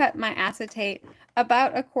I cut my acetate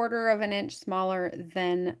about 1/4 inch smaller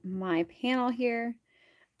than my panel here.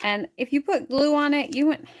 And if you put glue on it, you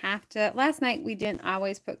wouldn't have to. Last night we didn't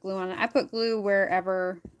always put glue on it. I put glue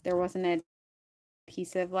wherever there was an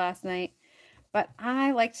adhesive last night. But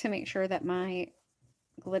I like to make sure that my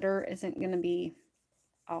glitter isn't going to be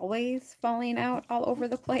always falling out all over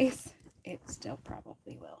the place. It still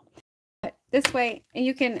probably will. But this way, and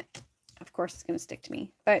you can, of course it's going to stick to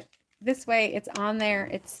me. But this way it's on there,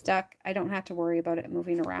 it's stuck. I don't have to worry about it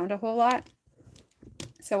moving around a whole lot.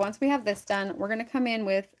 So once we have this done, we're going to come in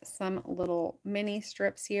with some little mini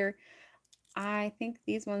strips here. I think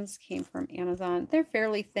these ones came from Amazon. They're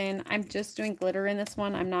fairly thin. I'm just doing glitter in this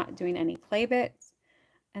one. I'm not doing any clay bits.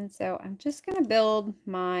 And so I'm just going to build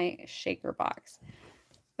my shaker box.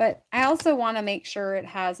 But I also want to make sure it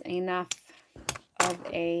has enough of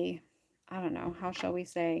a, I don't know, how shall we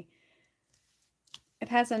say, it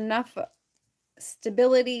has enough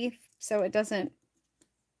stability so it doesn't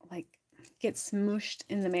like get smooshed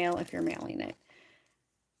in the mail if you're mailing it.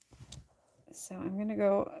 So I'm going to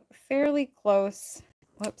go fairly close.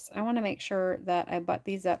 Whoops, I want to make sure that I butt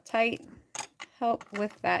these up tight. Help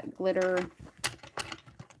with that glitter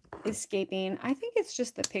escaping. I think it's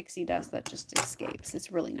just the pixie dust that just escapes.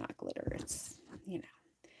 It's really not glitter. It's, you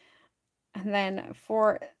know. And then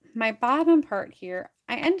for my bottom part here,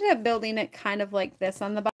 I ended up building it kind of like this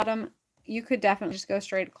on the bottom. You could definitely just go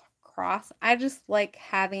straight across. I just like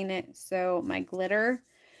having it so my glitter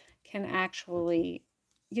can actually,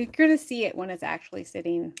 you're going to see it when it's actually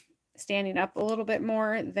standing up a little bit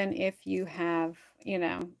more than if you have, you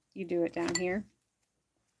know, you do it down here.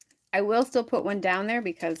 I will still put one down there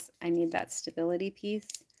because I need that stability piece.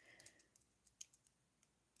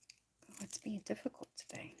 Oh, it's being difficult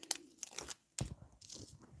today.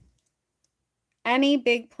 Any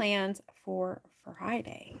big plans for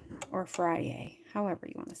Friday or Friday, however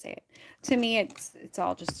you want to say it? To me, it's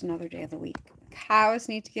all just another day of the week. Cows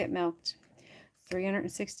need to get milked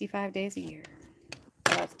 365 days a year,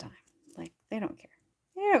 all the time. Like, they don't care.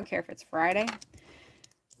 They don't care if it's Friday.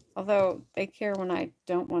 Although they care when I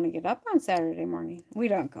don't want to get up on Saturday morning. We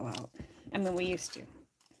don't go out. I mean, we used to.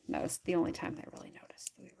 That was the only time they really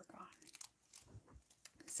noticed that we were gone.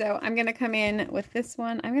 So I'm going to come in with this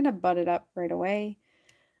one. I'm going to butt it up right away.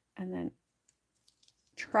 And then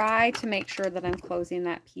try to make sure that I'm closing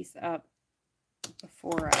that piece up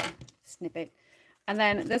before I snip it. And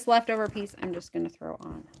then this leftover piece I'm just going to throw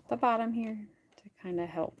on the bottom here to kind of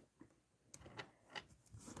help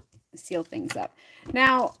seal things up.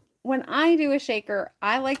 Now, when I do a shaker,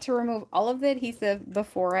 I like to remove all of the adhesive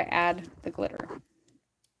before I add the glitter.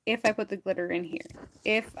 If I put the glitter in here.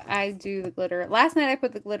 If I do the glitter, last night I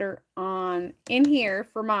put the glitter on in here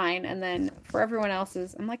for mine, and then for everyone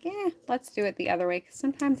else's, I'm like, let's do it the other way, because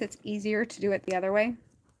sometimes it's easier to do it the other way.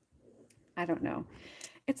 I don't know.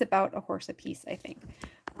 It's about a horse a piece, I think.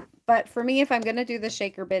 But for me, if I'm going to do the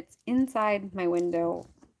shaker bits inside my window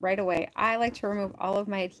right away, I like to remove all of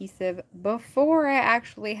my adhesive before I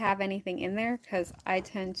actually have anything in there, because I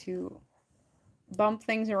tend to bump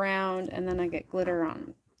things around and then I get glitter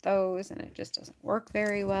on those and it just doesn't work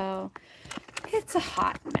very well. It's a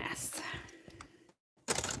hot mess.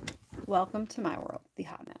 Welcome to my world, the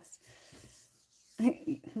hot mess.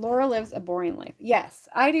 Laura lives a boring life. Yes,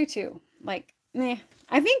 I do too. Like,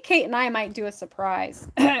 I think Kate and I might do a surprise.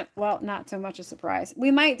 Well, not so much a surprise. We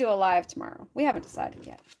might do a live tomorrow. We haven't decided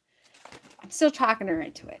yet. I'm still talking her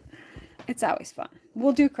into it. It's always fun.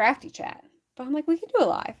 We'll do crafty chat. But I'm like, we can do a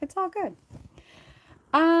live. It's all good.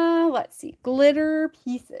 Let's see. Glitter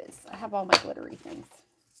pieces. I have all my glittery things.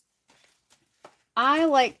 I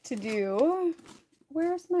like to do,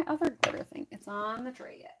 where's my other glitter thing? It's on the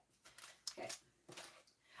tray yet. Okay.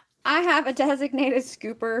 I have a designated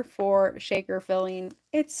scooper for shaker filling.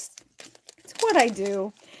 It's what I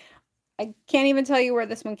do. I can't even tell you where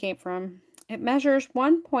this one came from. It measures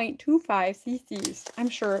 1.25 cc's. I'm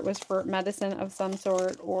sure it was for medicine of some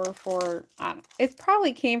sort, or for, it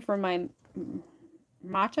probably came from my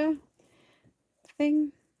matcha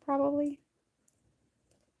thing, probably.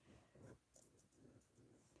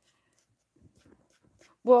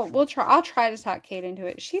 Well, I'll try to talk Kate into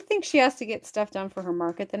it. She thinks she has to get stuff done for her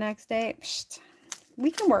market the next day. Psst,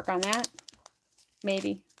 we can work on that.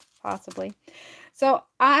 Maybe, possibly. So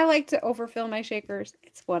I like to overfill my shakers.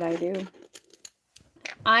 It's what I do.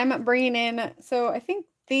 I'm bringing in, so I think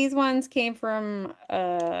these ones came from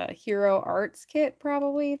a Hero Arts kit,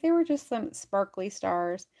 probably. They were just some sparkly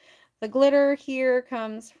stars. The glitter here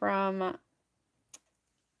comes from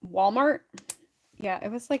Walmart. Yeah,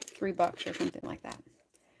 it was like $3 or something like that.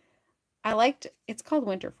 It's called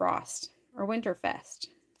Winter Frost or Winter Fest.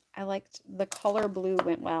 I liked the color blue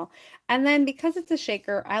went well. And then because it's a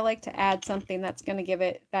shaker, I like to add something that's going to give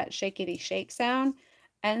it that shakety shake sound.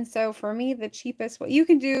 And so for me, the cheapest, what you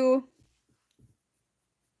can do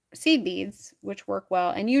seed beads, which work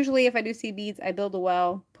well. And usually if I do seed beads, I build a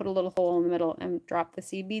well, put a little hole in the middle and drop the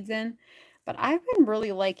seed beads in. But I've been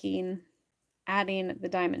really liking adding the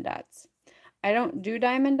diamond dots. I don't do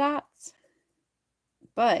diamond dots,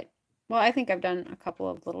 but, well, I think I've done a couple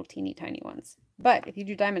of little teeny tiny ones. But if you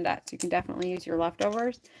do diamond dots, you can definitely use your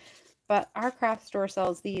leftovers. But our craft store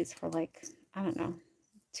sells these for like, I don't know,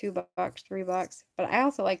 $2, $3. But I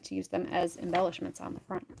also like to use them as embellishments on the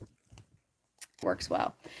front. Works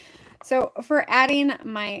well. So for adding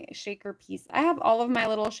my shaker piece, I have all of my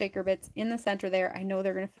little shaker bits in the center there. I know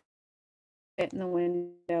they're going to fit in the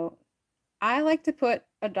window. I like to put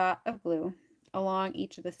a dot of glue along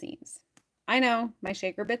each of the seams. I know my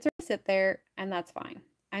shaker bits are going to sit there, and that's fine.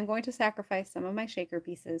 I'm going to sacrifice some of my shaker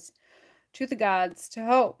pieces to the gods to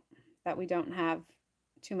hope that we don't have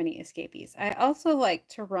too many escapees. I also like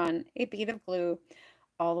to run a bead of glue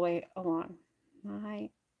all the way along my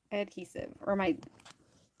adhesive or my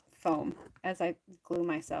foam as I glue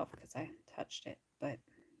myself because I touched it, but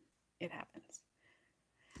it happens.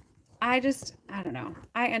 I don't know.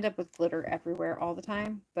 I end up with glitter everywhere all the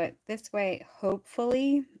time, but this way,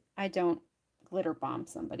 hopefully, I don't glitter bomb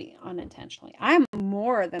somebody unintentionally. I'm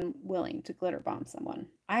more than willing to glitter bomb someone.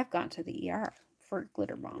 I've gone to the ER for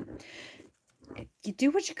glitter bomb. You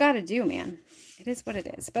do what you got to do, man. It is what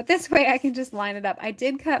it is. But this way, I can just line it up. I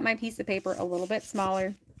did cut my piece of paper a little bit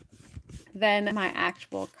smaller than my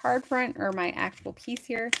actual card front or my actual piece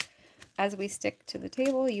here. As we stick to the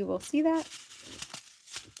table, you will see that.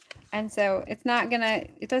 And so it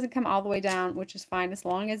doesn't come all the way down, which is fine as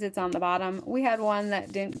long as it's on the bottom. We had one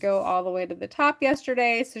that didn't go all the way to the top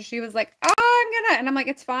yesterday. So she was like, oh, and I'm like,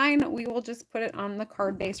 it's fine. We will just put it on the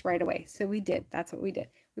card base right away. So we did. That's what we did.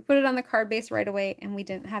 We put it on the card base right away and we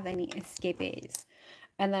didn't have any escapees.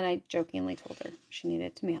 And then I jokingly told her she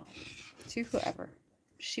needed to mail it to whoever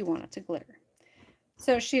she wanted to glitter.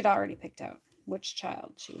 So she had already picked out which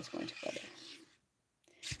child she was going to glitter.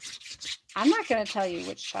 I'm not going to tell you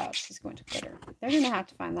which child she's going to glitter. They're going to have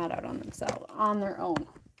to find that out on their own.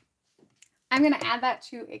 I'm going to add that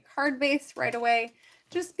to a card base right away,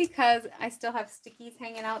 just because I still have stickies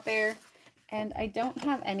hanging out there, and I don't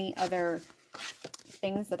have any other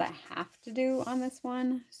things that I have to do on this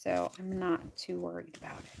one, so I'm not too worried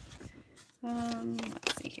about it.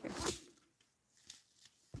 Let's see here.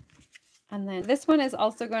 And then this one is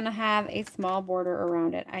also going to have a small border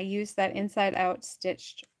around it. I used that inside out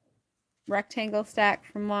stitched rectangle stack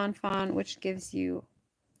from Fawn, which gives you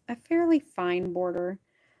a fairly fine border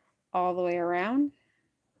all the way around.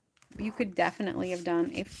 You could definitely have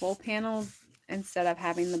done a full panel instead of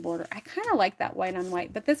having the border. I kind of like that white on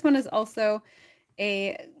white, but this one is also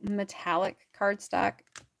a metallic cardstock.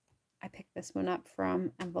 I picked this one up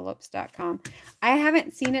from envelopes.com. I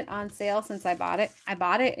haven't seen it on sale since I bought it.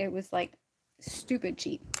 It was like stupid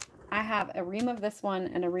cheap. I have a ream of this one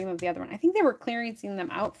and a ream of the other one. I think they were clearancing them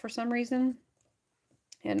out for some reason.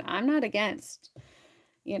 And I'm not against,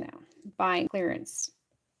 you know, buying clearance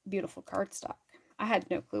beautiful cardstock. I had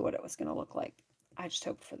no clue what it was going to look like. I just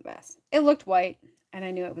hoped for the best. It looked white, and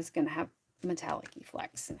I knew it was going to have metallic-y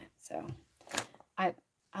flecks in it. So I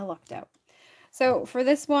lucked out. So for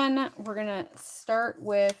this one, we're going to start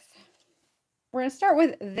with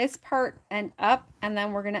this part and up, and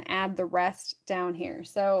then we're going to add the rest down here.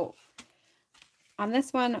 So on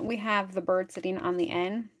this one, we have the bird sitting on the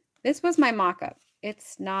end. This was my mock-up.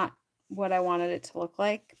 It's not what I wanted it to look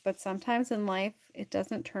like, but sometimes in life it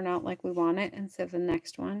doesn't turn out like we want it, and so the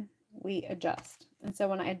next one we adjust. And so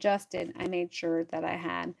when I adjusted, I made sure that I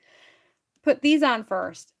had put these on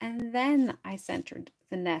first, and then I centered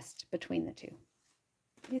the nest between the two.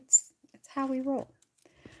 It's how we roll.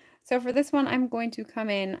 So for this one, I'm going to come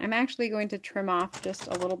in, I'm actually going to trim off just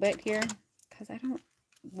a little bit here because I don't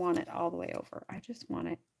want it all the way over. I just want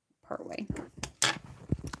it part way.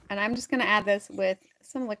 And I'm just going to add this with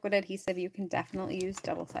some liquid adhesive. You can definitely use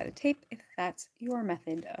double-sided tape if that's your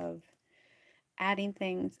method of adding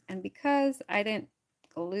things. And because I didn't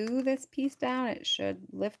glue this piece down, it should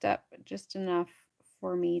lift up just enough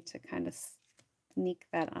for me to kind of sneak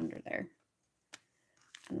that under there.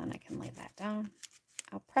 And then I can lay that down.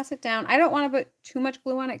 I'll press it down. I don't want to put too much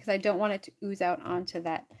glue on it because I don't want it to ooze out onto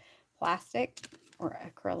that plastic or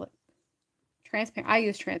acrylic. Transparent. I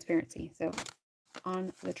use transparency, so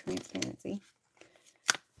on the transparency.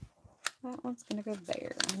 That one's gonna go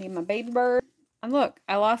there. I need my baby bird. And look,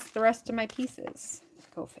 I lost the rest of my pieces.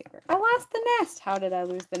 Go figure. I lost the nest. How did I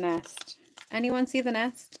lose the nest? Anyone see the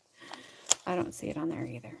nest? I don't see it on there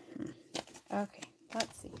either. Okay,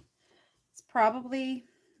 let's see. It's probably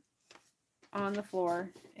on the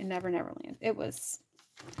floor in Never Never Land. It was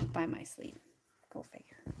by my sleeve. Go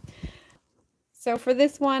figure. So for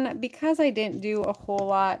this one, because I didn't do a whole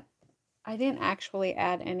lot, I didn't actually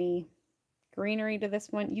add any greenery to this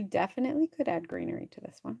one. You definitely could add greenery to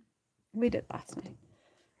this one. We did last night.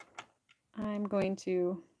 I'm going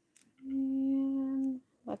to,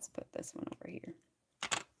 let's put this one over here.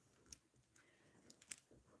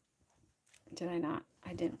 Did I not?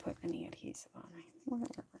 I didn't put any adhesive on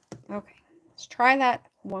it. Okay, let's try that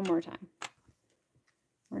one more time.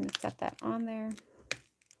 We're going to set that on there.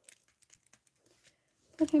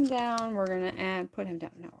 Put him down. We're going to put him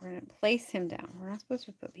down. No, we're going to place him down. We're not supposed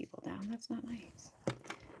to put people down. That's not nice.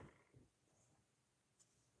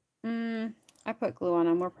 I put glue on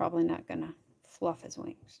him. We're probably not going to fluff his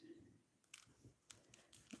wings.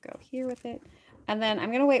 Go here with it. And then I'm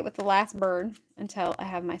going to wait with the last bird until I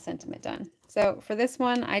have my sentiment done. So for this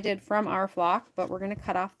one, I did from our flock, but we're going to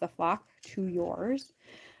cut off the flock to yours.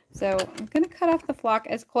 So I'm going to cut off the flock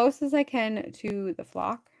as close as I can to the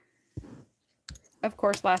flock. Of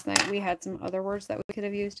course, last night we had some other words that we could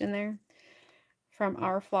have used in there. From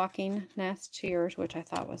our flocking nest to yours, which I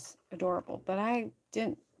thought was adorable. But I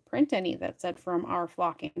didn't print any that said from our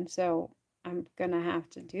flocking, so I'm going to have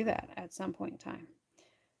to do that at some point in time.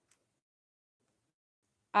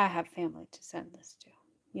 I have family to send this to.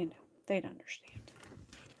 You know, they'd understand.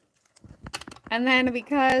 And then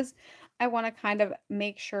because I want to kind of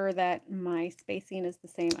make sure that my spacing is the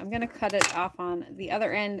same, I'm going to cut it off on the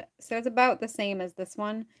other end so it's about the same as this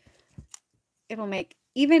one. It'll make,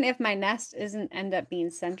 even if my nest isn't end up being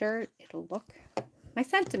centered, it'll look, my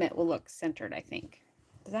sentiment will look centered, I think.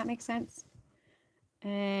 Does that make sense?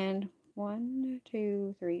 And 1,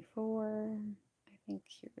 2, 3, 4. I think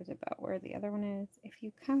here's about where the other one is. If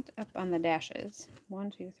you count up on the dashes,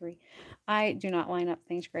 1, 2, 3. I do not line up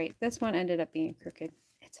things great. This one ended up being crooked.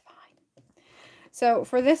 It's fine. So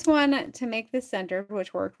for this one, to make this centered,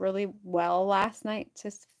 which worked really well last night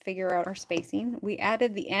to figure out our spacing, we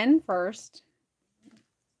added the end first,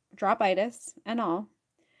 drop-itis and all.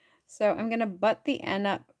 So I'm going to butt the end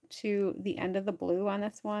up to the end of the blue on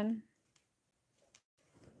this one.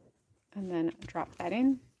 And then drop that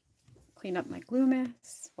in. Clean up my glue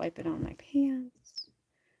mess. Wipe it on my pants.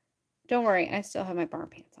 Don't worry, I still have my barn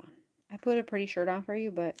pants on. I put a pretty shirt on for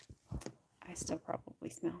you, but I still probably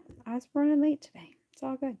smell. I was running late today. It's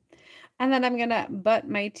all good. And then I'm going to butt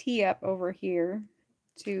my tea up over here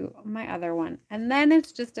to my other one. And then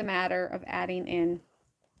it's just a matter of adding in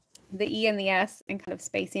the E and the S and kind of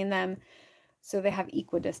spacing them so they have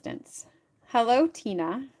equidistance. Hello,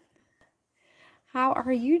 Tina. How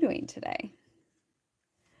are you doing today?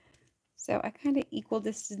 So I kind of equal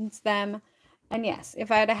distance them. And yes,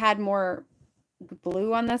 if I had had more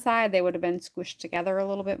blue on the side, they would have been squished together a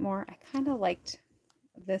little bit more. I kind of liked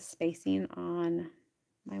this spacing on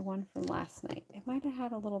my one from last night. It might have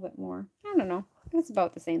had a little bit more. I don't know. It's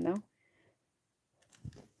about the same though.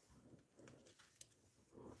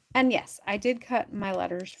 And yes, I did cut my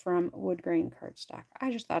letters from wood grain cardstock.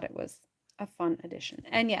 I just thought it was a fun addition.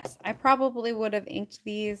 And yes, I probably would have inked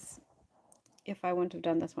these if I wouldn't have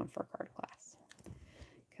done this one for card class.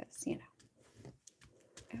 Because, you know,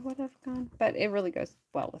 it would have gone. But it really goes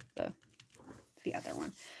well with the other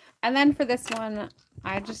one. And then for this one,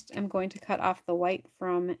 I just am going to cut off the white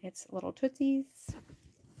from its little tootsies.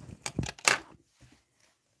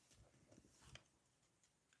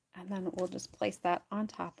 And then we'll just place that on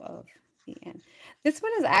top of the end. This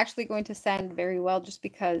one is actually going to send very well just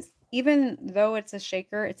because even though it's a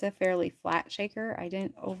shaker, it's a fairly flat shaker. I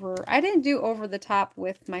didn't do over the top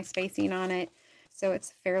with my spacing on it. So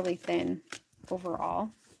it's fairly thin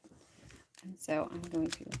overall. And so I'm going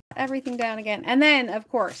to put everything down again. And then, of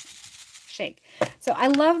course, shake. So I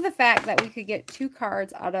love the fact that we could get 2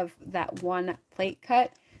 cards out of that one plate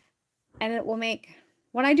cut. And it will make,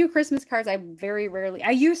 when I do Christmas cards, I very rarely,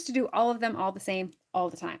 I used to do all of them all the same all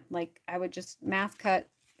the time. Like I would just math cut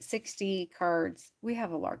 60 cards. We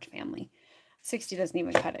have a large family. 60 doesn't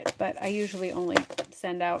even cut it. But I usually only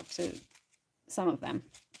send out to some of them.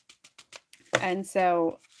 And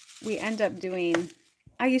so we end up doing...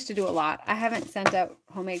 I used to do a lot. I haven't sent out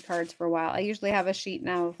homemade cards for a while. I usually have a sheet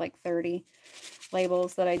now of like 30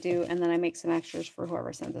 labels that I do, and then I make some extras for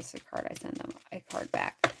whoever sends us a card. I send them a card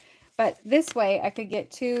back. But this way I could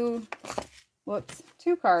get 2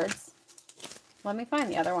 cards. Let me find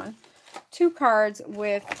the other one. 2 cards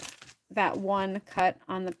with that one cut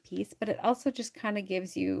on the piece, but it also just kind of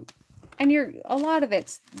gives you, and a lot of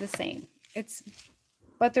it's the same.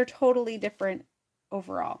 But they're totally different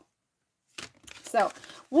overall. So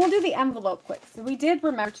we'll do the envelope quick. So we did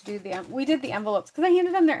remember to do we did the envelopes because I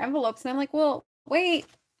handed them their envelopes and I'm like, well, wait,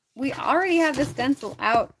 we already have the stencil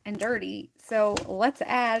out and dirty. So let's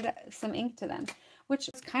add some ink to them, which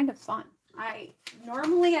is kind of fun. I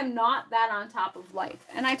normally am not that on top of life.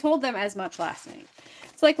 And I told them as much last night.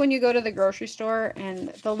 It's like when you go to the grocery store and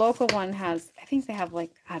the local one has, I think they have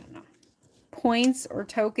like, I don't know, points or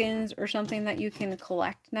tokens or something that you can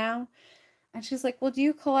collect now. And she's like, well, do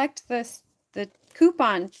you collect the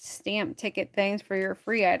coupon stamp ticket things for your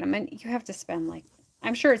free item? And you have to spend like,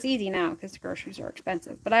 I'm sure it's easy now because groceries are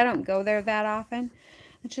expensive, but I don't go there that often.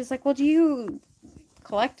 And she's like, well, do you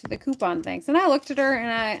collect the coupon things? And I looked at her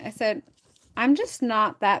and I said, I'm just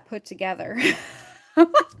not that put together.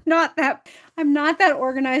 I'm not that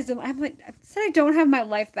organized. And I'm like, I said, I don't have my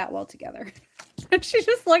life that well together. And she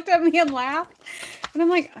just looked at me and laughed. And I'm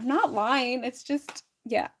like, I'm not lying. It's just,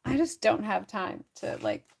 yeah, I just don't have time to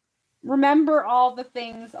like remember all the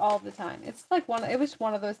things all the time. It's like it was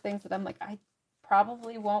one of those things that I'm like, I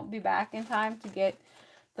probably won't be back in time to get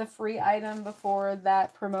the free item before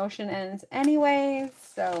that promotion ends anyways.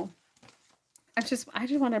 So I just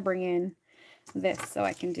want to bring in this so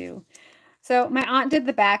I can do. So my aunt did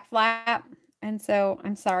the back flap. And so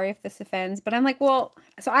I'm sorry if this offends, but I'm like, well,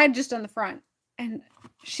 so I had just done the front and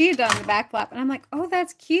she had done the back flap and I'm like, oh,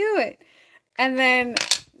 that's cute. And then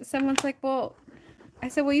someone's like, well, I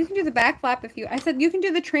said, well, you can do the back flap I said, you can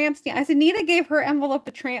do the tramp stamp. I said, Nita gave her envelope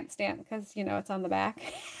a tramp stamp because, you know, it's on the back.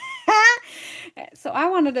 So I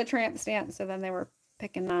wanted a tramp stamp. So then they were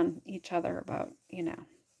picking on each other about, you know,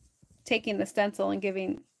 taking the stencil and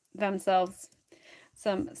giving themselves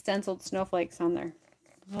some stenciled snowflakes on the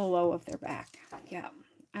low of their back. Yeah,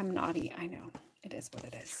 I'm naughty. I know. It is what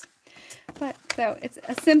it is. But so it's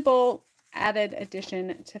a simple added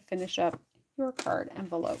addition to finish up your card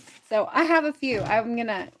envelope. So I have a few. I'm going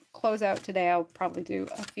to close out today. I'll probably do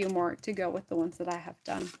a few more to go with the ones that I have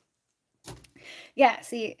done. Yeah,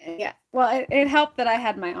 see, yeah. Well, it helped that I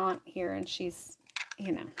had my aunt here and she's,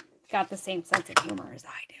 you know, got the same sense of humor as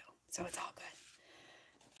I do. So it's all good.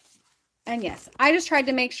 And yes, I just tried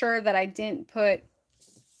to make sure that I didn't put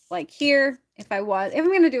like here, if I'm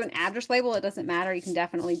going to do an address label, it doesn't matter. You can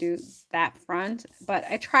definitely do that front, but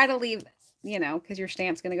I try to leave, you know, because your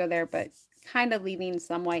stamp's going to go there, but kind of leaving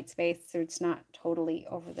some white space so it's not totally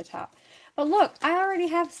over the top. But look, I already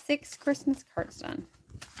have 6 Christmas cards done.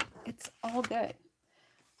 It's all good.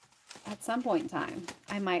 At some point in time,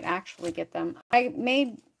 I might actually get them. I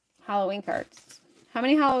made Halloween cards. How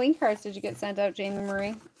many Halloween cards did you get sent out, Jamie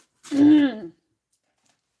Marie?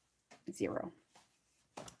 0.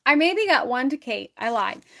 I maybe got one to Kate. I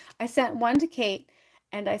lied. I sent one to Kate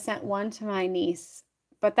and I sent one to my niece.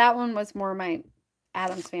 But that one was more my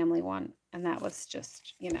Addams Family one. And that was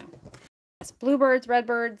just, you know. Bluebirds,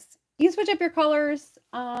 redbirds. You can switch up your colors.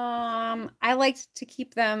 I like to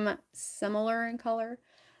keep them similar in color.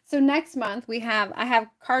 So next month I have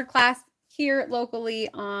card class here locally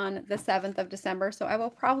on the 7th of December. So I will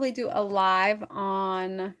probably do a live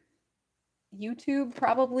on YouTube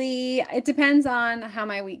probably. It depends on how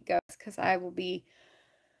my week goes because I will be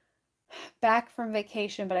back from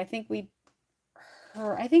vacation, but I think we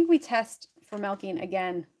test for milking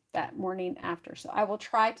again that morning after. So I will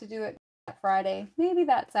try to do it that Friday, maybe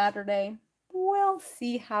that Saturday. We'll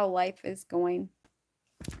see how life is going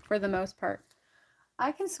for the most part.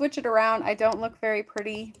 I can switch it around. I don't look very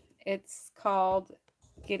pretty. It's called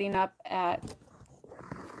getting up at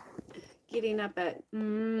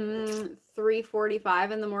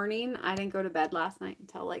 3:45 in the morning. I didn't go to bed last night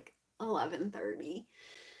until like 11:30.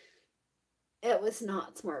 It was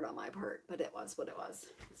not smart on my part, but it was what it was.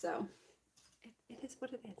 So it is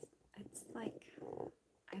what it is. It's like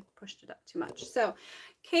I pushed it up too much. So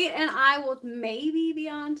Kate and I will maybe be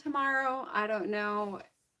on tomorrow. I don't know.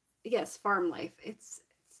 Yes, farm life. It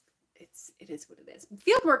is what it is.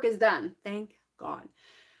 Field work is done. Thank God.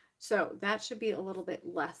 So that should be a little bit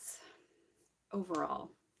less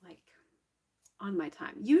overall, like on my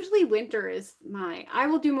time. Usually winter is I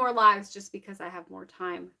will do more lives just because I have more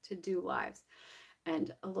time to do lives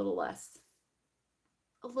and a little less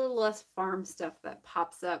farm stuff that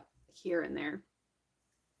pops up here and there.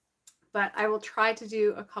 But I will try to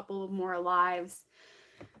do a couple of more lives.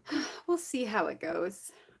 We'll see how it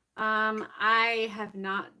goes. I have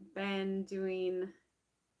not been doing,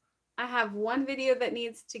 I have one video that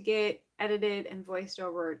needs to get edited and voiced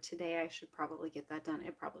over today. I should probably get that done.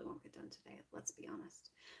 It probably won't get done today. Let's be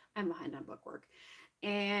honest. I'm behind on book work.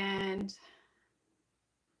 And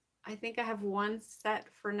I think I have one set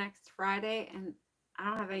for next Friday and I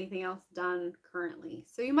don't have anything else done currently.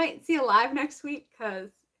 So you might see a live next week because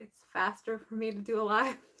it's faster for me to do a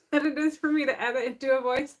live than it is for me to edit and do a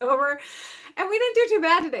voiceover. And we didn't do too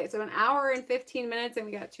bad today. So 1 hour and 15 minutes and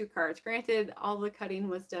we got 2 cards. Granted, all the cutting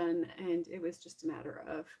was done and it was just a matter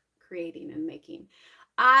of creating and making.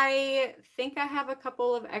 I think I have a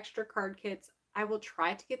couple of extra card kits. I will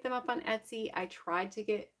try to get them up on Etsy. I tried to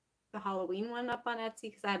get the Halloween one up on Etsy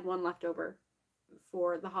because I had one left over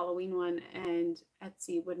for the Halloween one and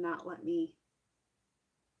Etsy would not let me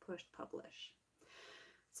push publish.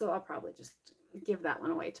 So I'll probably just give that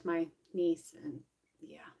one away to my niece. And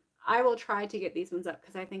yeah, I will try to get these ones up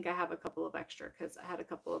because I think I have a couple of extra because I had a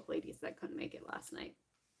couple of ladies that couldn't make it last night.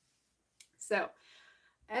 So,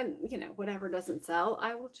 and you know, whatever doesn't sell,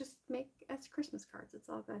 I will just make as Christmas cards. It's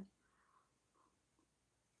all good.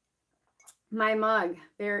 My mug,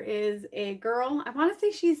 there is a girl, I want to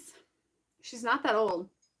say she's not that old.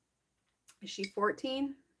 Is she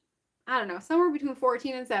 14? I don't know, somewhere between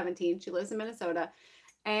 14 and 17. She lives in Minnesota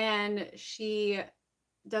and she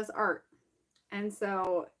does art. And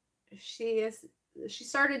so she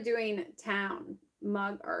started doing town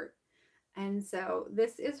mug art. And so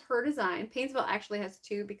this is her design. Painesville actually has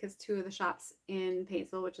 2 because 2 of the shops in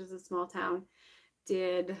Painesville, which is a small town,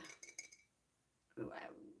 did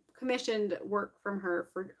commissioned work from her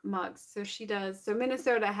for mugs. So she does. So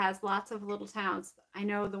Minnesota has lots of little towns. I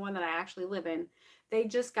know the one that I actually live in, they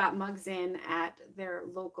just got mugs in at their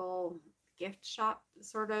local gift shop,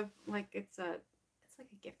 sort of like it's like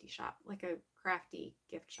a gifty shop, like a crafty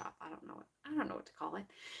gift shop. I don't know what to call it,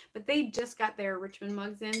 but they just got their Richmond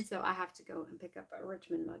mugs in. So I have to go and pick up a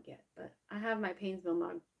Richmond mug yet, but I have my Painesville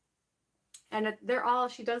mug and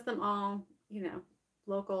she does them all, you know,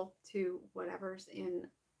 local to whatever's in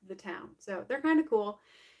the town. So they're kind of cool.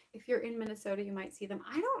 If you're in Minnesota, you might see them.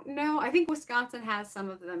 I don't know. I think Wisconsin has some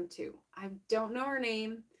of them too. I don't know her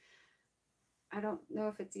name. I don't know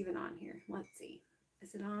if it's even on here. Let's see.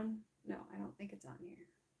 Is it on? No, I don't think it's on here.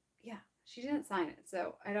 Yeah, she didn't sign it,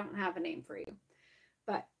 so I don't have a name for you.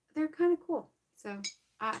 But they're kind of cool. So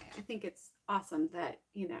I think it's awesome that,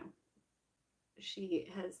 you know, she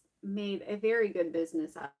has made a very good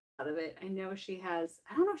business out of it. I know she has,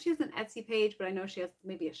 I don't know if she has an Etsy page, but I know she has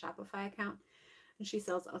maybe a Shopify account and she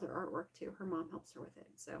sells other artwork too. Her mom helps her with it.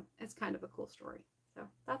 So it's kind of a cool story. So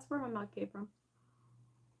that's where my mug came from.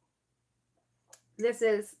 This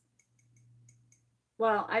is,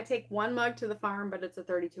 well, I take 1 mug to the farm, but it's a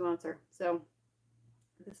 32 ouncer. So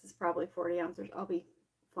this is probably 40 ounces. I'll be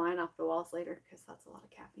flying off the walls later because that's a lot of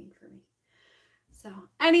caffeine for me. So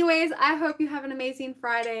anyways, I hope you have an amazing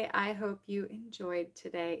Friday. I hope you enjoyed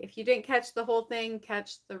today. If you didn't catch the whole thing,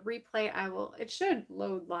 catch the replay. It should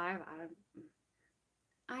load live.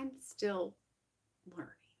 I'm still learning.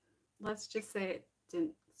 Let's just say it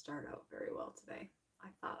didn't start out very well today. I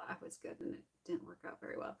thought I was good and it didn't work out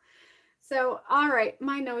very well. So, all right,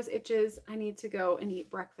 my nose itches. I need to go and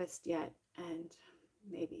eat breakfast yet and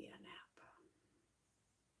maybe a nap.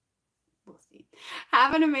 We'll see.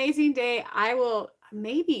 Have an amazing day. I will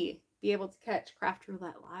maybe be able to catch Craft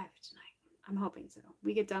Roulette live tonight. I'm hoping so.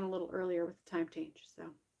 We get done a little earlier with the time change. So,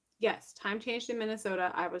 yes, time changed in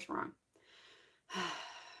Minnesota. I was wrong.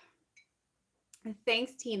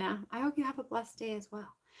 Thanks, Tina. I hope you have a blessed day as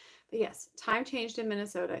well. But yes, time changed in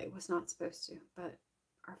Minnesota. It was not supposed to, but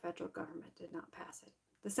our federal government did not pass it.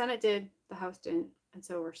 The Senate did, the House didn't, and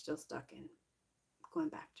so we're still stuck in going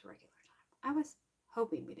back to regular time. I was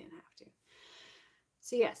hoping we didn't have to.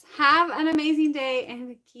 So yes, have an amazing day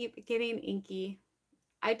and keep getting inky.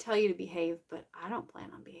 I tell you to behave, but I don't plan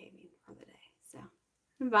on behaving for the day. So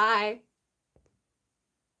bye.